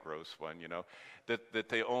 Isn't that a gross one, That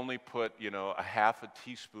they only put, a half a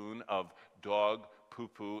teaspoon of dog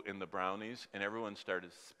poo-poo in the brownies, and everyone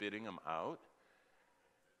started spitting them out.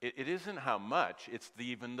 It isn't how much, it's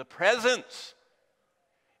even the presence.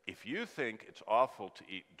 If you think it's awful to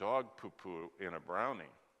eat dog poo-poo in a brownie,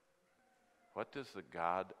 what does the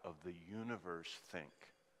God of the universe think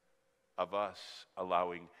of us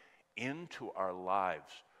allowing into our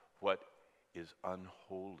lives what is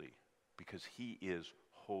unholy? Because he is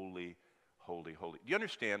holy, holy, holy. Do you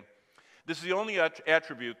understand? This is the only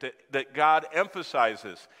attribute that God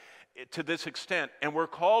emphasizes to this extent, and we're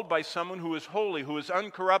called by someone who is holy, who is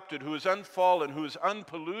uncorrupted, who is unfallen, who is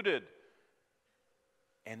unpolluted.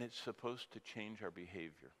 And it's supposed to change our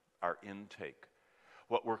behavior, our intake,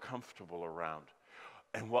 what we're comfortable around,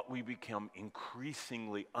 and what we become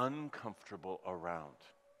increasingly uncomfortable around.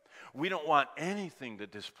 We don't want anything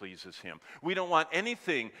that displeases him. We don't want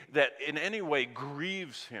anything that in any way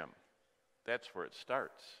grieves him. That's where it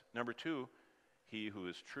starts. Number 2, he who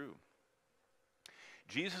is true.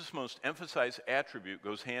 Jesus' most emphasized attribute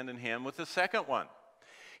goes hand in hand with the second one.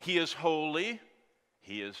 He is holy,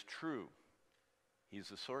 he is true. He's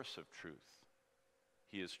the source of truth.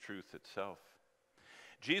 He is truth itself.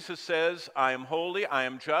 Jesus says, I am holy, I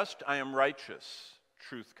am just, I am righteous.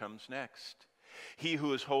 Truth comes next. He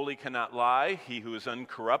who is holy cannot lie. He who is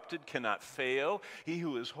uncorrupted cannot fail. He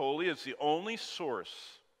who is holy is the only source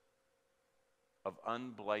of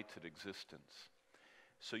unblighted existence.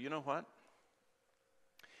 So you know what?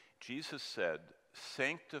 Jesus said,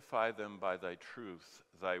 sanctify them by thy truth.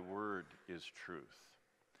 Thy word is truth.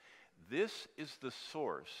 This is the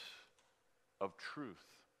source of truth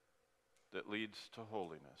that leads to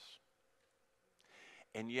holiness.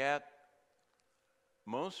 And yet,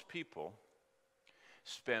 most people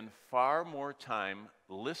spend far more time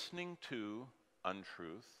listening to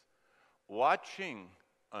untruth, watching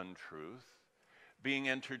untruth, being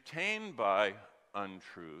entertained by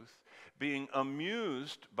untruth, being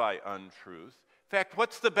amused by untruth. In fact,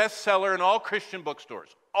 what's the best seller in all Christian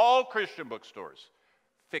bookstores? All Christian bookstores.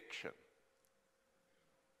 Fiction.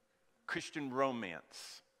 Christian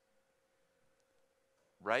romance.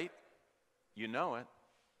 Right? You know it.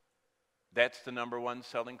 That's the number one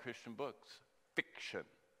selling Christian books. Fiction.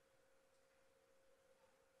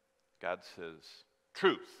 God says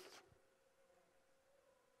truth.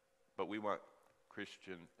 But we want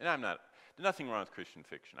Christian, and there's nothing wrong with Christian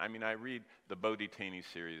fiction. I mean, I read the Bodhi Taney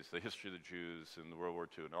series, the history of the Jews and the World War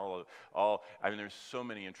II, and there's so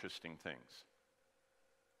many interesting things.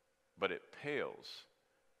 But it pales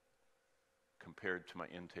compared to my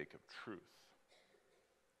intake of truth.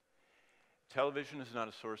 Television is not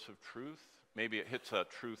a source of truth. Maybe it hits a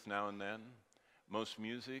truth now and then. Most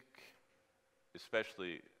music,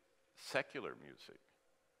 especially secular music,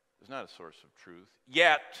 is not a source of truth.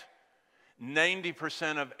 Yet,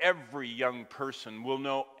 90% of every young person will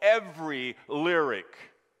know every lyric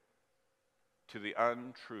to the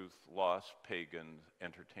untruth, lost pagan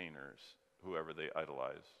entertainers, whoever they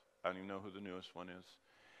idolize. I don't even know who the newest one is.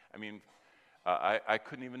 I mean, I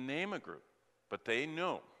couldn't even name a group, but they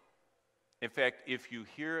know. In fact, if you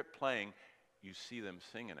hear it playing, you see them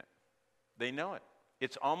singing it. They know it.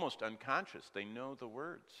 It's almost unconscious. They know the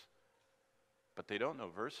words, but they don't know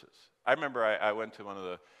verses. I remember I went to one of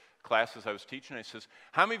the classes I was teaching. I says,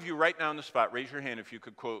 how many of you right now on the spot, raise your hand if you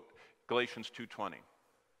could quote Galatians 2:20.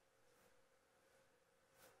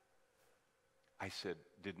 I said,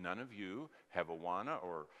 did none of you have Awana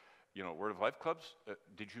or, Word of Life clubs?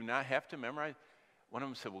 Did you not have to memorize? One of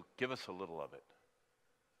them said, well, give us a little of it.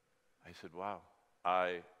 I said, wow,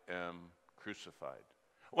 I am crucified.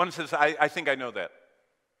 One says, I think I know that.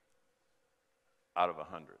 Out of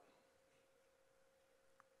 100.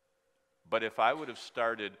 But if I would have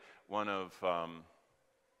started one of,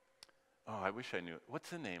 I wish I knew. What's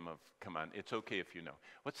the name of, come on, it's okay if you know.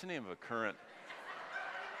 What's the name of a current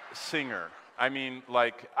singer? I mean,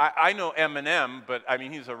 like, I know Eminem, but I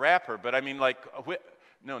mean, he's a rapper, but I mean, like,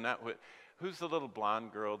 who's the little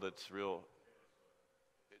blonde girl that's real?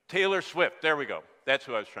 Taylor Swift, there we go. That's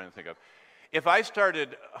who I was trying to think of. If I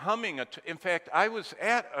started humming, in fact, I was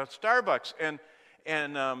at a Starbucks,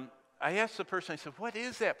 and I asked the person, I said, what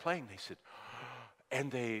is that playing? They said,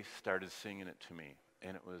 and they started singing it to me,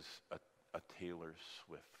 and it was a Taylor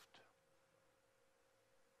Swift.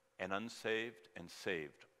 And unsaved and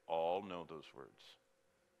saved all know those words.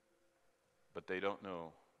 But they don't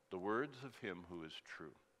know the words of him who is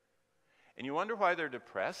true. And you wonder why they're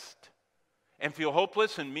depressed and feel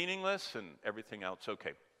hopeless and meaningless and everything else.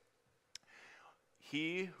 Okay.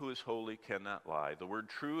 He who is holy cannot lie. The word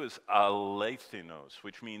true is alethinos,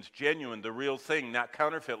 which means genuine, the real thing, not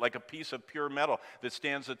counterfeit, like a piece of pure metal that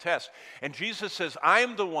stands the test. And Jesus says, I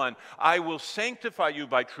am the one. I will sanctify you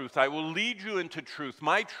by truth. I will lead you into truth.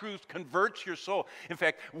 My truth converts your soul. In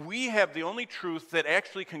fact, we have the only truth that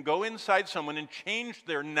actually can go inside someone and change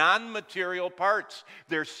their non-material parts,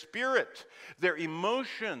 their spirit, their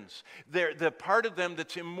emotions, the part of them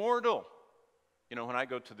that's immortal. When I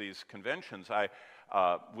go to these conventions,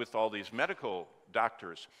 with all these medical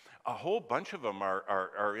doctors, a whole bunch of them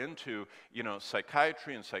are into,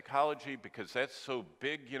 psychiatry and psychology because that's so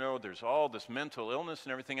big, there's all this mental illness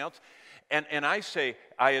and everything else. And I say,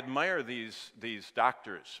 I admire these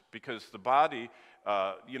doctors because the body,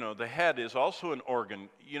 the head is also an organ.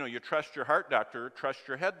 You trust your heart doctor, trust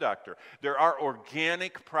your head doctor. There are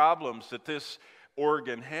organic problems that this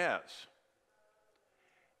organ has.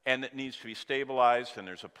 And it needs to be stabilized, and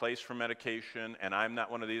there's a place for medication, and I'm not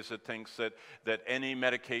one of these that thinks that any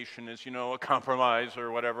medication is, a compromise or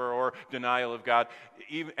whatever, or denial of God,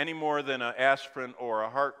 any more than an aspirin or a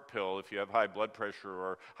heart pill if you have high blood pressure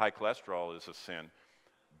or high cholesterol is a sin.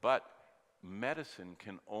 But medicine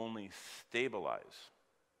can only stabilize,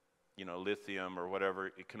 lithium or whatever,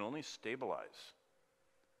 it can only stabilize.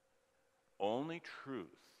 Only truth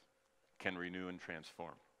can renew and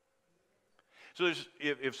transform. So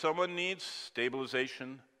if someone needs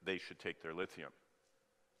stabilization, they should take their lithium.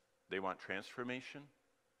 They want transformation.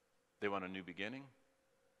 They want a new beginning.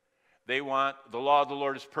 They want the law of the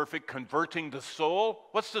Lord is perfect, converting the soul.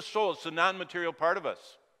 What's the soul? It's the non-material part of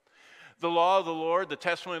us. The law of the Lord, the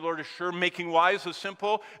testimony of the Lord is sure, making wise the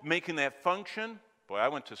simple, making that function. Boy, I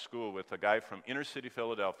went to school with a guy from inner city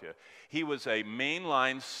Philadelphia. He was a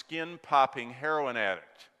mainline skin-popping heroin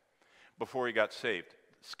addict before he got saved.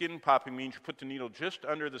 Skin popping means you put the needle just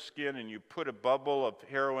under the skin and you put a bubble of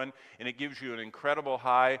heroin and it gives you an incredible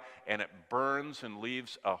high and it burns and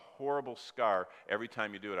leaves a horrible scar every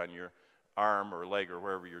time you do it on your arm or leg or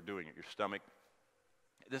wherever you're doing it, your stomach.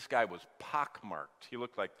 This guy was pockmarked. He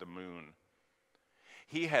looked like the moon.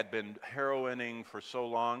 He had been heroining for so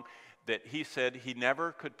long that he said he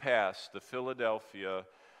never could pass the Philadelphia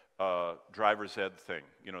driver's ed thing,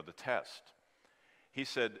 the test. He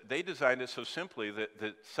said they designed it so simply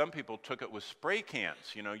that some people took it with spray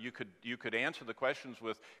cans. You could answer the questions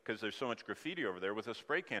with, because there's so much graffiti over there, with a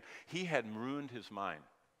spray can. He had ruined his mind.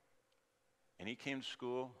 And he came to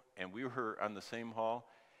school, and we were on the same hall,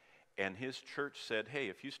 and his church said, hey,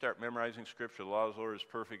 if you start memorizing Scripture, the law of the Lord is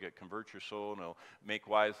perfect, it converts your soul, and it'll make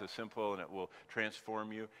wise the simple, and it will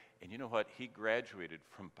transform you. And you know what? He graduated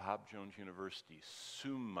from Bob Jones University,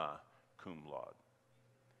 summa cum laude.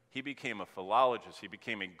 He became a philologist. He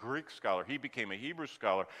became a Greek scholar. He became a Hebrew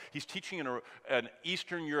scholar. He's teaching in an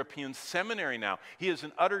Eastern European seminary now. He is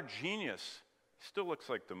an utter genius. He still looks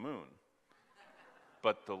like the moon.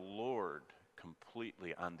 But the Lord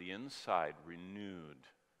completely on the inside renewed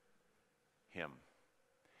him.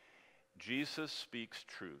 Jesus speaks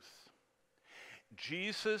truth.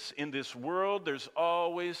 Jesus, in this world, there's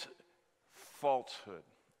always falsehood,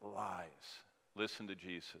 lies. Listen to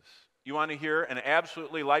Jesus. You want to hear an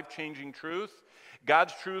absolutely life-changing truth?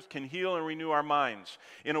 God's truth can heal and renew our minds.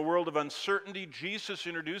 In a world of uncertainty, Jesus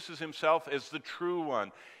introduces himself as the true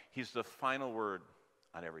one. He's the final word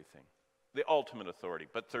on everything, the ultimate authority.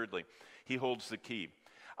 But thirdly, he holds the key.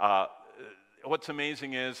 What's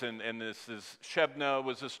amazing is, and this is, Shebna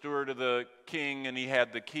was the steward of the king, and he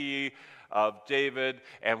had the key of David,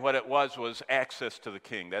 and what it was access to the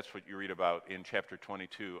king. That's what you read about in chapter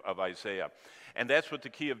 22 of Isaiah. And that's what the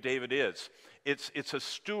key of David is. It's a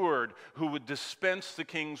steward who would dispense the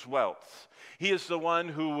king's wealth. He is the one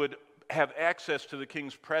who would have access to the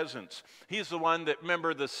king's presence. He's the one that,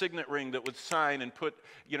 remember the signet ring that would sign and put,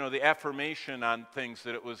 the affirmation on things,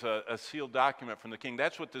 that it was a sealed document from the king.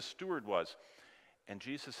 That's what this steward was. And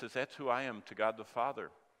Jesus says, that's who I am to God the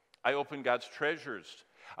Father. I open God's treasures.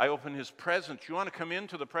 I open his presence. You want to come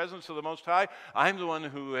into the presence of the Most High? I'm the one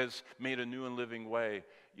who has made a new and living way.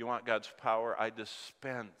 You want God's power? I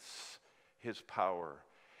dispense his power.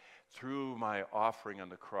 Through my offering on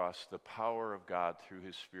the cross, the power of God through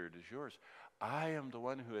his Spirit is yours. I am the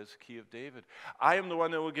one who has the key of David. I am the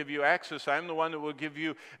one that will give you access. I am the one that will give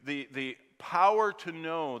you the power to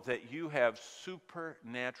know that you have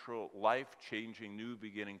supernatural, life-changing, new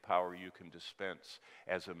beginning power you can dispense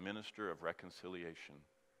as a minister of reconciliation.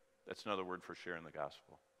 That's another word for sharing the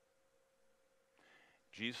gospel.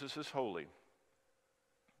 Jesus is holy.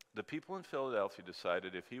 The people in Philadelphia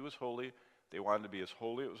decided if he was holy, they wanted to be as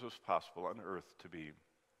holy as was possible on earth to be.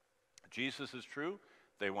 Jesus is true.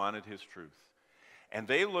 They wanted his truth. And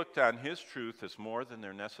they looked on his truth as more than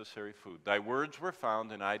their necessary food. Thy words were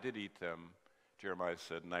found, and I did eat them, Jeremiah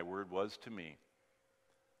said, and thy word was to me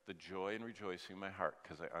the joy and rejoicing in my heart,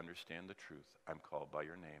 because I understand the truth. I'm called by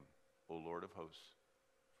your name, O Lord of hosts.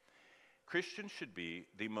 Christians should be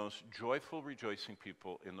the most joyful, rejoicing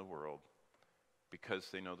people in the world because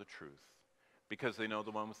they know the truth, because they know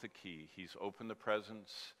the one with the key. He's opened the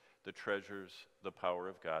presence, the treasures, the power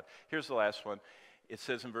of God. Here's the last one. It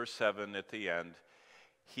says in verse 7 at the end,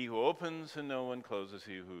 he who opens and no one closes,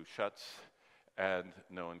 he who shuts and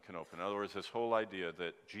no one can open. In other words, this whole idea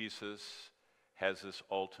that Jesus has this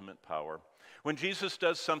ultimate power. When Jesus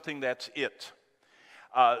does something, that's it.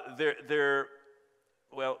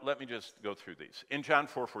 Well, let me just go through these. In John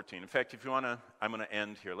 4:14, in fact, if you want to, I'm going to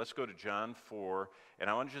end here. Let's go to John 4, and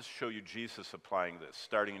I want to just show you Jesus applying this,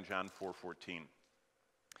 starting in John 4:14.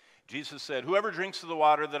 Jesus said, whoever drinks of the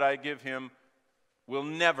water that I give him will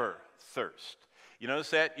never thirst. You notice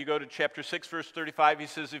that? You go to chapter 6, verse 35, he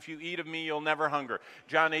says, if you eat of me, you'll never hunger.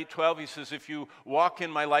 John 8:12, he says, if you walk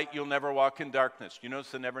in my light, you'll never walk in darkness. You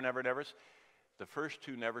notice the never, never, nevers? The first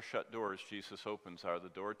two never shut doors Jesus opens are the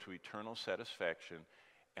door to eternal satisfaction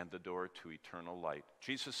and the door to eternal light.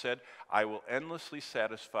 Jesus said, I will endlessly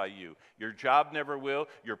satisfy you. Your job never will,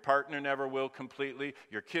 your partner never will completely,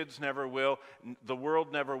 your kids never will, the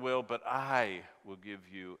world never will, but I will give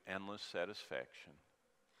you endless satisfaction.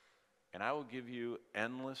 and I will give you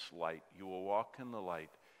endless light. You will walk in the light.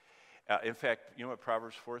 In fact, you know what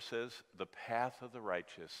Proverbs 4 says? The path of the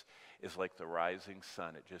righteous is like the rising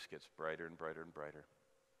sun. It just gets brighter and brighter and brighter.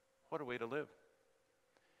 What a way to live.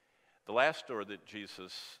 The last door that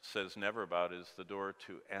Jesus says never about is the door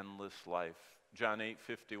to endless life. John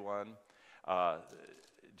 8:51,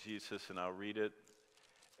 Jesus, and I'll read it,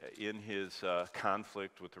 in his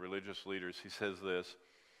conflict with the religious leaders, he says this,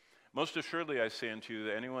 "Most assuredly I say unto you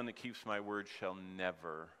that anyone that keeps my word shall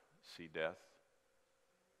never see death."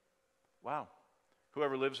 Wow.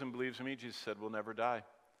 Whoever lives and believes in me, Jesus said, will never die.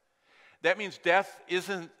 That means death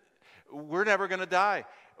isn't, we're never going to die.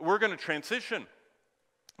 We're going to transition.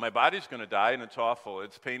 My body's going to die, and it's awful.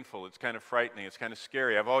 It's painful. It's kind of frightening. It's kind of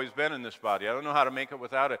scary. I've always been in this body. I don't know how to make it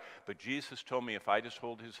without it. But Jesus told me if I just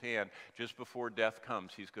hold his hand just before death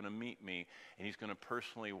comes, he's going to meet me, and he's going to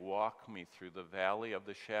personally walk me through the valley of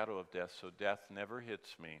the shadow of death so death never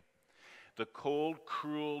hits me. The cold,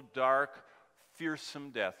 cruel, dark, fearsome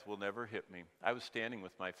death will never hit me. I was standing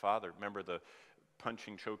with my father. Remember the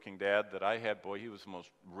punching, choking dad that I had? Boy, he was the most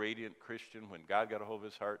radiant Christian. When God got a hold of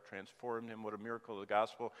his heart, transformed him. What a miracle of the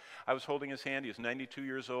gospel. I was holding his hand. He was 92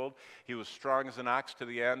 years old. He was strong as an ox to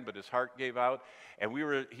the end, but his heart gave out. And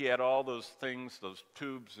he had all those things, those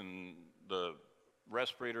tubes and the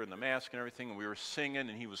respirator and the mask and everything, and we were singing,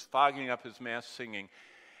 and he was fogging up his mask singing.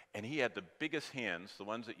 And he had the biggest hands, the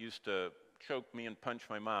ones that used to choke me and punch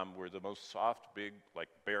my mom, were the most soft, big, like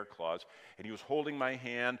bear claws. And he was holding my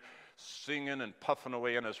hand, singing and puffing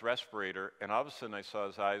away on his respirator, and all of a sudden I saw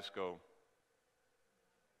his eyes go,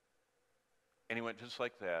 and he went just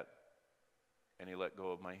like that, and he let go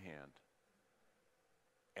of my hand.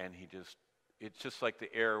 And it's just like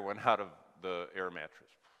the air went out of the air mattress.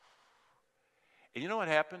 And you know what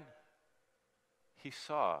happened? He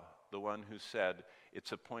saw the one who said,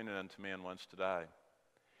 it's appointed unto man once to die.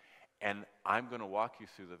 And I'm going to walk you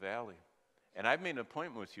through the valley. And I've made an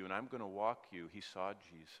appointment with you, and I'm going to walk you. He saw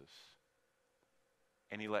Jesus.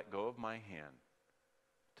 And he let go of my hand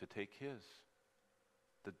to take his.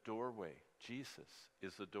 The doorway. Jesus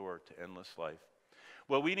is the door to endless life.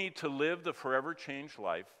 Well, we need to live the forever changed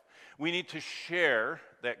life. We need to share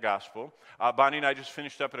that gospel. Bonnie and I just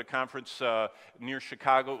finished up at a conference near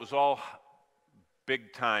Chicago. It was all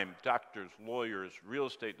big time. Doctors, lawyers, real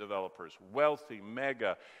estate developers, wealthy,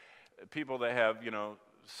 mega, people that have,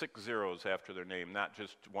 6 zeros after their name, not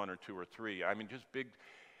just 1 or 2 or 3. I mean, just big.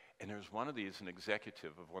 And there's one of these, an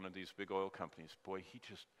executive of one of these big oil companies. Boy,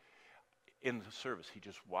 in the service, he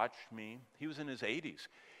just watched me. He was in his 80s.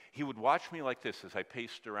 He would watch me like this as I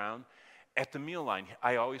paced around. At the meal line,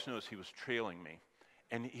 I always noticed he was trailing me.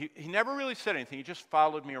 And he never really said anything. He just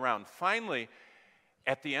followed me around. Finally,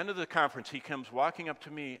 at the end of the conference, he comes walking up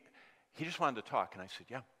to me. He just wanted to talk. And I said,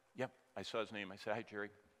 yeah. I saw his name. I said, hi,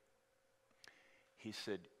 Jerry. He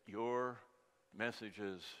said, your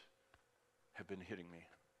messages have been hitting me.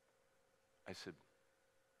 I said,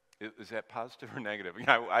 is that positive or negative?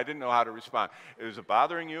 I didn't know how to respond. Was it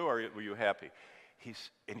bothering you, or were you happy?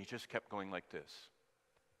 And he just kept going like this.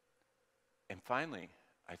 And finally,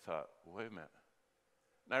 I thought, wait a minute.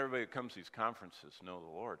 Not everybody that comes to these conferences know the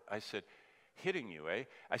Lord. I said, hitting you, eh?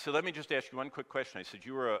 I said, let me just ask you one quick question. I said,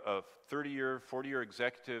 you were a 30-year, 40-year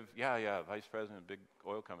executive? Yeah, vice president of a big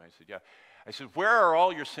oil company. I said, yeah. I said, where are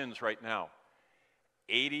all your sins right now?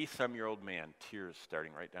 80-some-year-old man, tears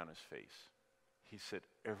starting right down his face. He said,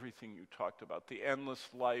 everything you talked about, the endless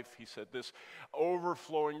life. He said, this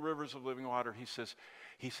overflowing rivers of living water. He says,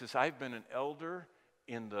 I've been an elder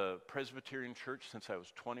in the Presbyterian church since I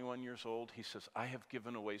was 21 years old. He says, I have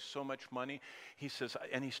given away so much money. He says,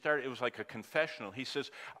 and it was like a confessional. He says,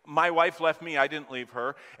 my wife left me, I didn't leave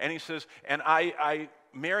her. And he says, and I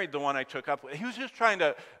married the one I took up with. He was just trying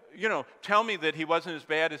to, tell me that he wasn't as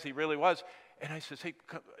bad as he really was. And I says, hey,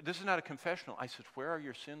 this is not a confessional. I said, where are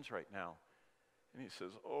your sins right now? And he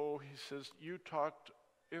says, you talked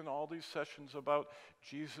in all these sessions about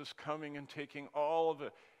Jesus coming and taking all of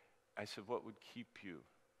it. I said, what would keep you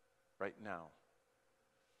right now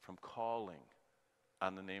from calling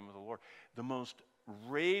on the name of the Lord? The most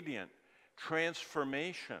radiant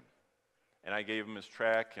transformation. And I gave him his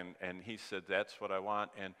track, and he said, that's what I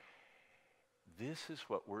want. And this is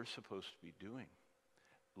what we're supposed to be doing.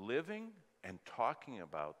 Living and talking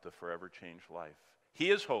about the forever changed life. He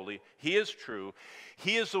is holy. He is true.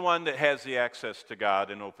 He is the one that has the access to God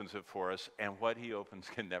and opens it for us. And what he opens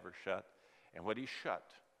can never shut. And what he shut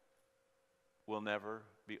will never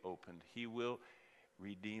be opened. He will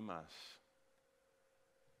redeem us.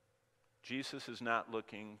 Jesus is not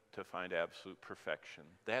looking to find absolute perfection.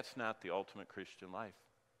 That's not the ultimate Christian life.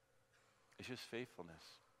 It's just faithfulness.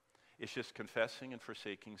 It's just confessing and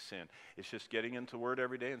forsaking sin. It's just getting into the Word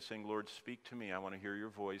every day and saying, Lord, speak to me. I want to hear your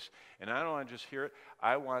voice. And I don't want to just hear it.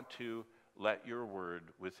 I want to let your Word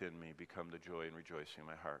within me become the joy and rejoicing in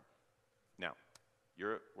my heart. Now,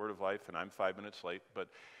 you're at Word of Life, and I'm 5 minutes late, but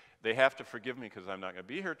they have to forgive me because I'm not going to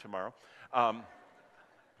be here tomorrow.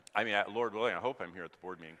 Lord willing, I hope I'm here at the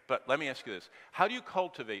board meeting. But let me ask you this. How do you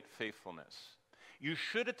cultivate faithfulness? You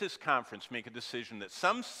should at this conference make a decision that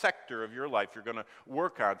some sector of your life you're going to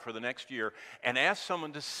work on for the next year and ask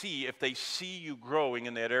someone to see if they see you growing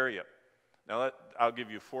in that area. Now, I'll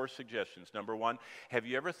give you 4 suggestions. Number 1, have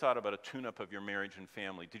you ever thought about a tune-up of your marriage and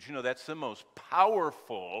family? Did you know that's the most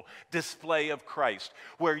powerful display of Christ,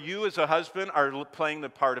 where you as a husband are playing the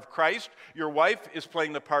part of Christ, your wife is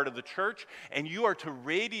playing the part of the church, and you are to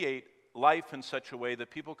radiate life in such a way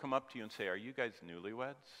that people come up to you and say, are you guys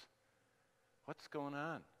newlyweds? What's going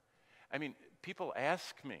on? I mean, people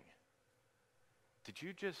ask me, did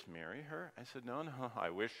you just marry her? I said, no, I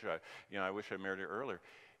wish I married her earlier.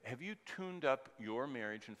 Have you tuned up your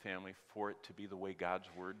marriage and family for it to be the way God's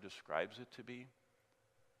Word describes it to be?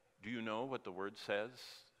 Do you know what the Word says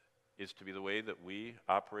is to be the way that we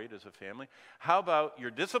operate as a family? How about your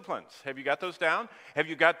disciplines? Have you got those down? Have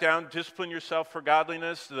you got down discipline yourself for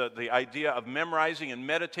godliness, the idea of memorizing and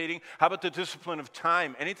meditating? How about the discipline of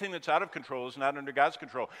time? Anything that's out of control is not under God's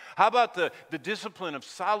control. How about the discipline of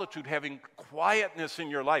solitude, having quietness in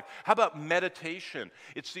your life? How about meditation?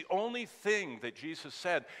 It's the only thing that Jesus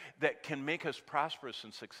said that can make us prosperous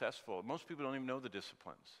and successful. Most people don't even know the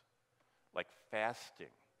disciplines, like fasting.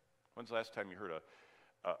 When's the last time you heard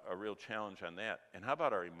a real challenge on that? And how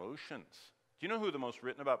about our emotions? Do you know who the most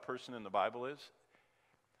written about person in the Bible is?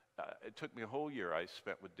 It took me a whole year I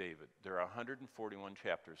spent with David. There are 141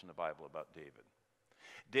 chapters in the Bible about David.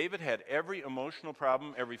 David had every emotional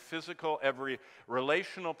problem, every physical, every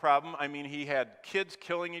relational problem. I mean, he had kids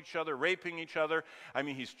killing each other, raping each other. I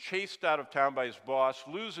mean, he's chased out of town by his boss,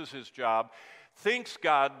 loses his job, thinks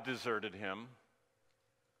God deserted him.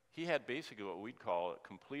 He had basically what we'd call a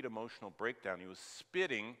complete emotional breakdown. He was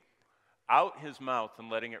spitting out his mouth and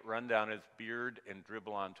letting it run down his beard and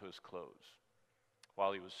dribble onto his clothes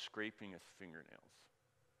while he was scraping his fingernails.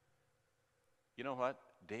 You know what?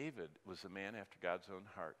 David was a man after God's own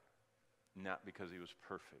heart, not because he was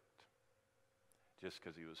perfect, just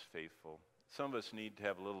because he was faithful. Some of us need to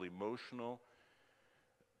have a little emotional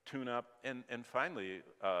tune-up. And finally,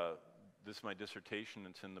 this is my dissertation,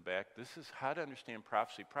 it's in the back. This is how to understand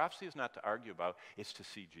prophecy. Prophecy is not to argue about, it's to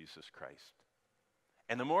see Jesus Christ.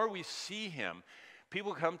 And the more we see him,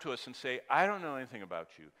 people come to us and say, I don't know anything about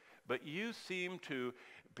you, but you seem to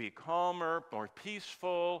be calmer, more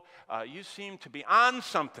peaceful. You seem to be on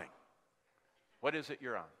something. What is it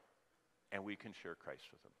you're on? And we can share Christ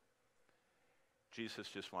with them. Jesus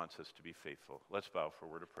just wants us to be faithful. Let's bow for a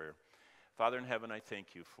word of prayer. Father in heaven, I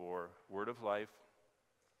thank you for Word of Life.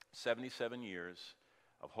 77 years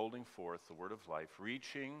of holding forth the Word of Life,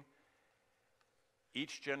 reaching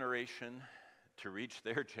each generation to reach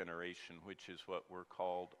their generation, which is what we're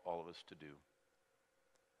called, all of us, to do.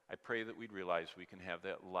 I pray that we'd realize we can have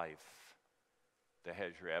that life that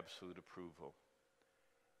has your absolute approval,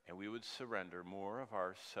 and we would surrender more of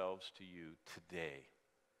ourselves to you today,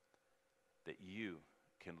 that you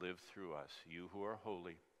can live through us, you who are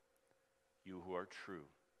holy, you who are true,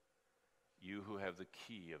 you who have the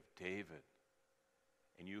key of David,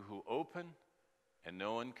 and you who open and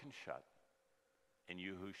no one can shut, and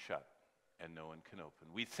you who shut and no one can open.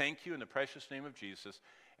 We thank you in the precious name of Jesus,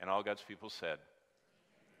 and all God's people said,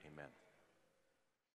 amen.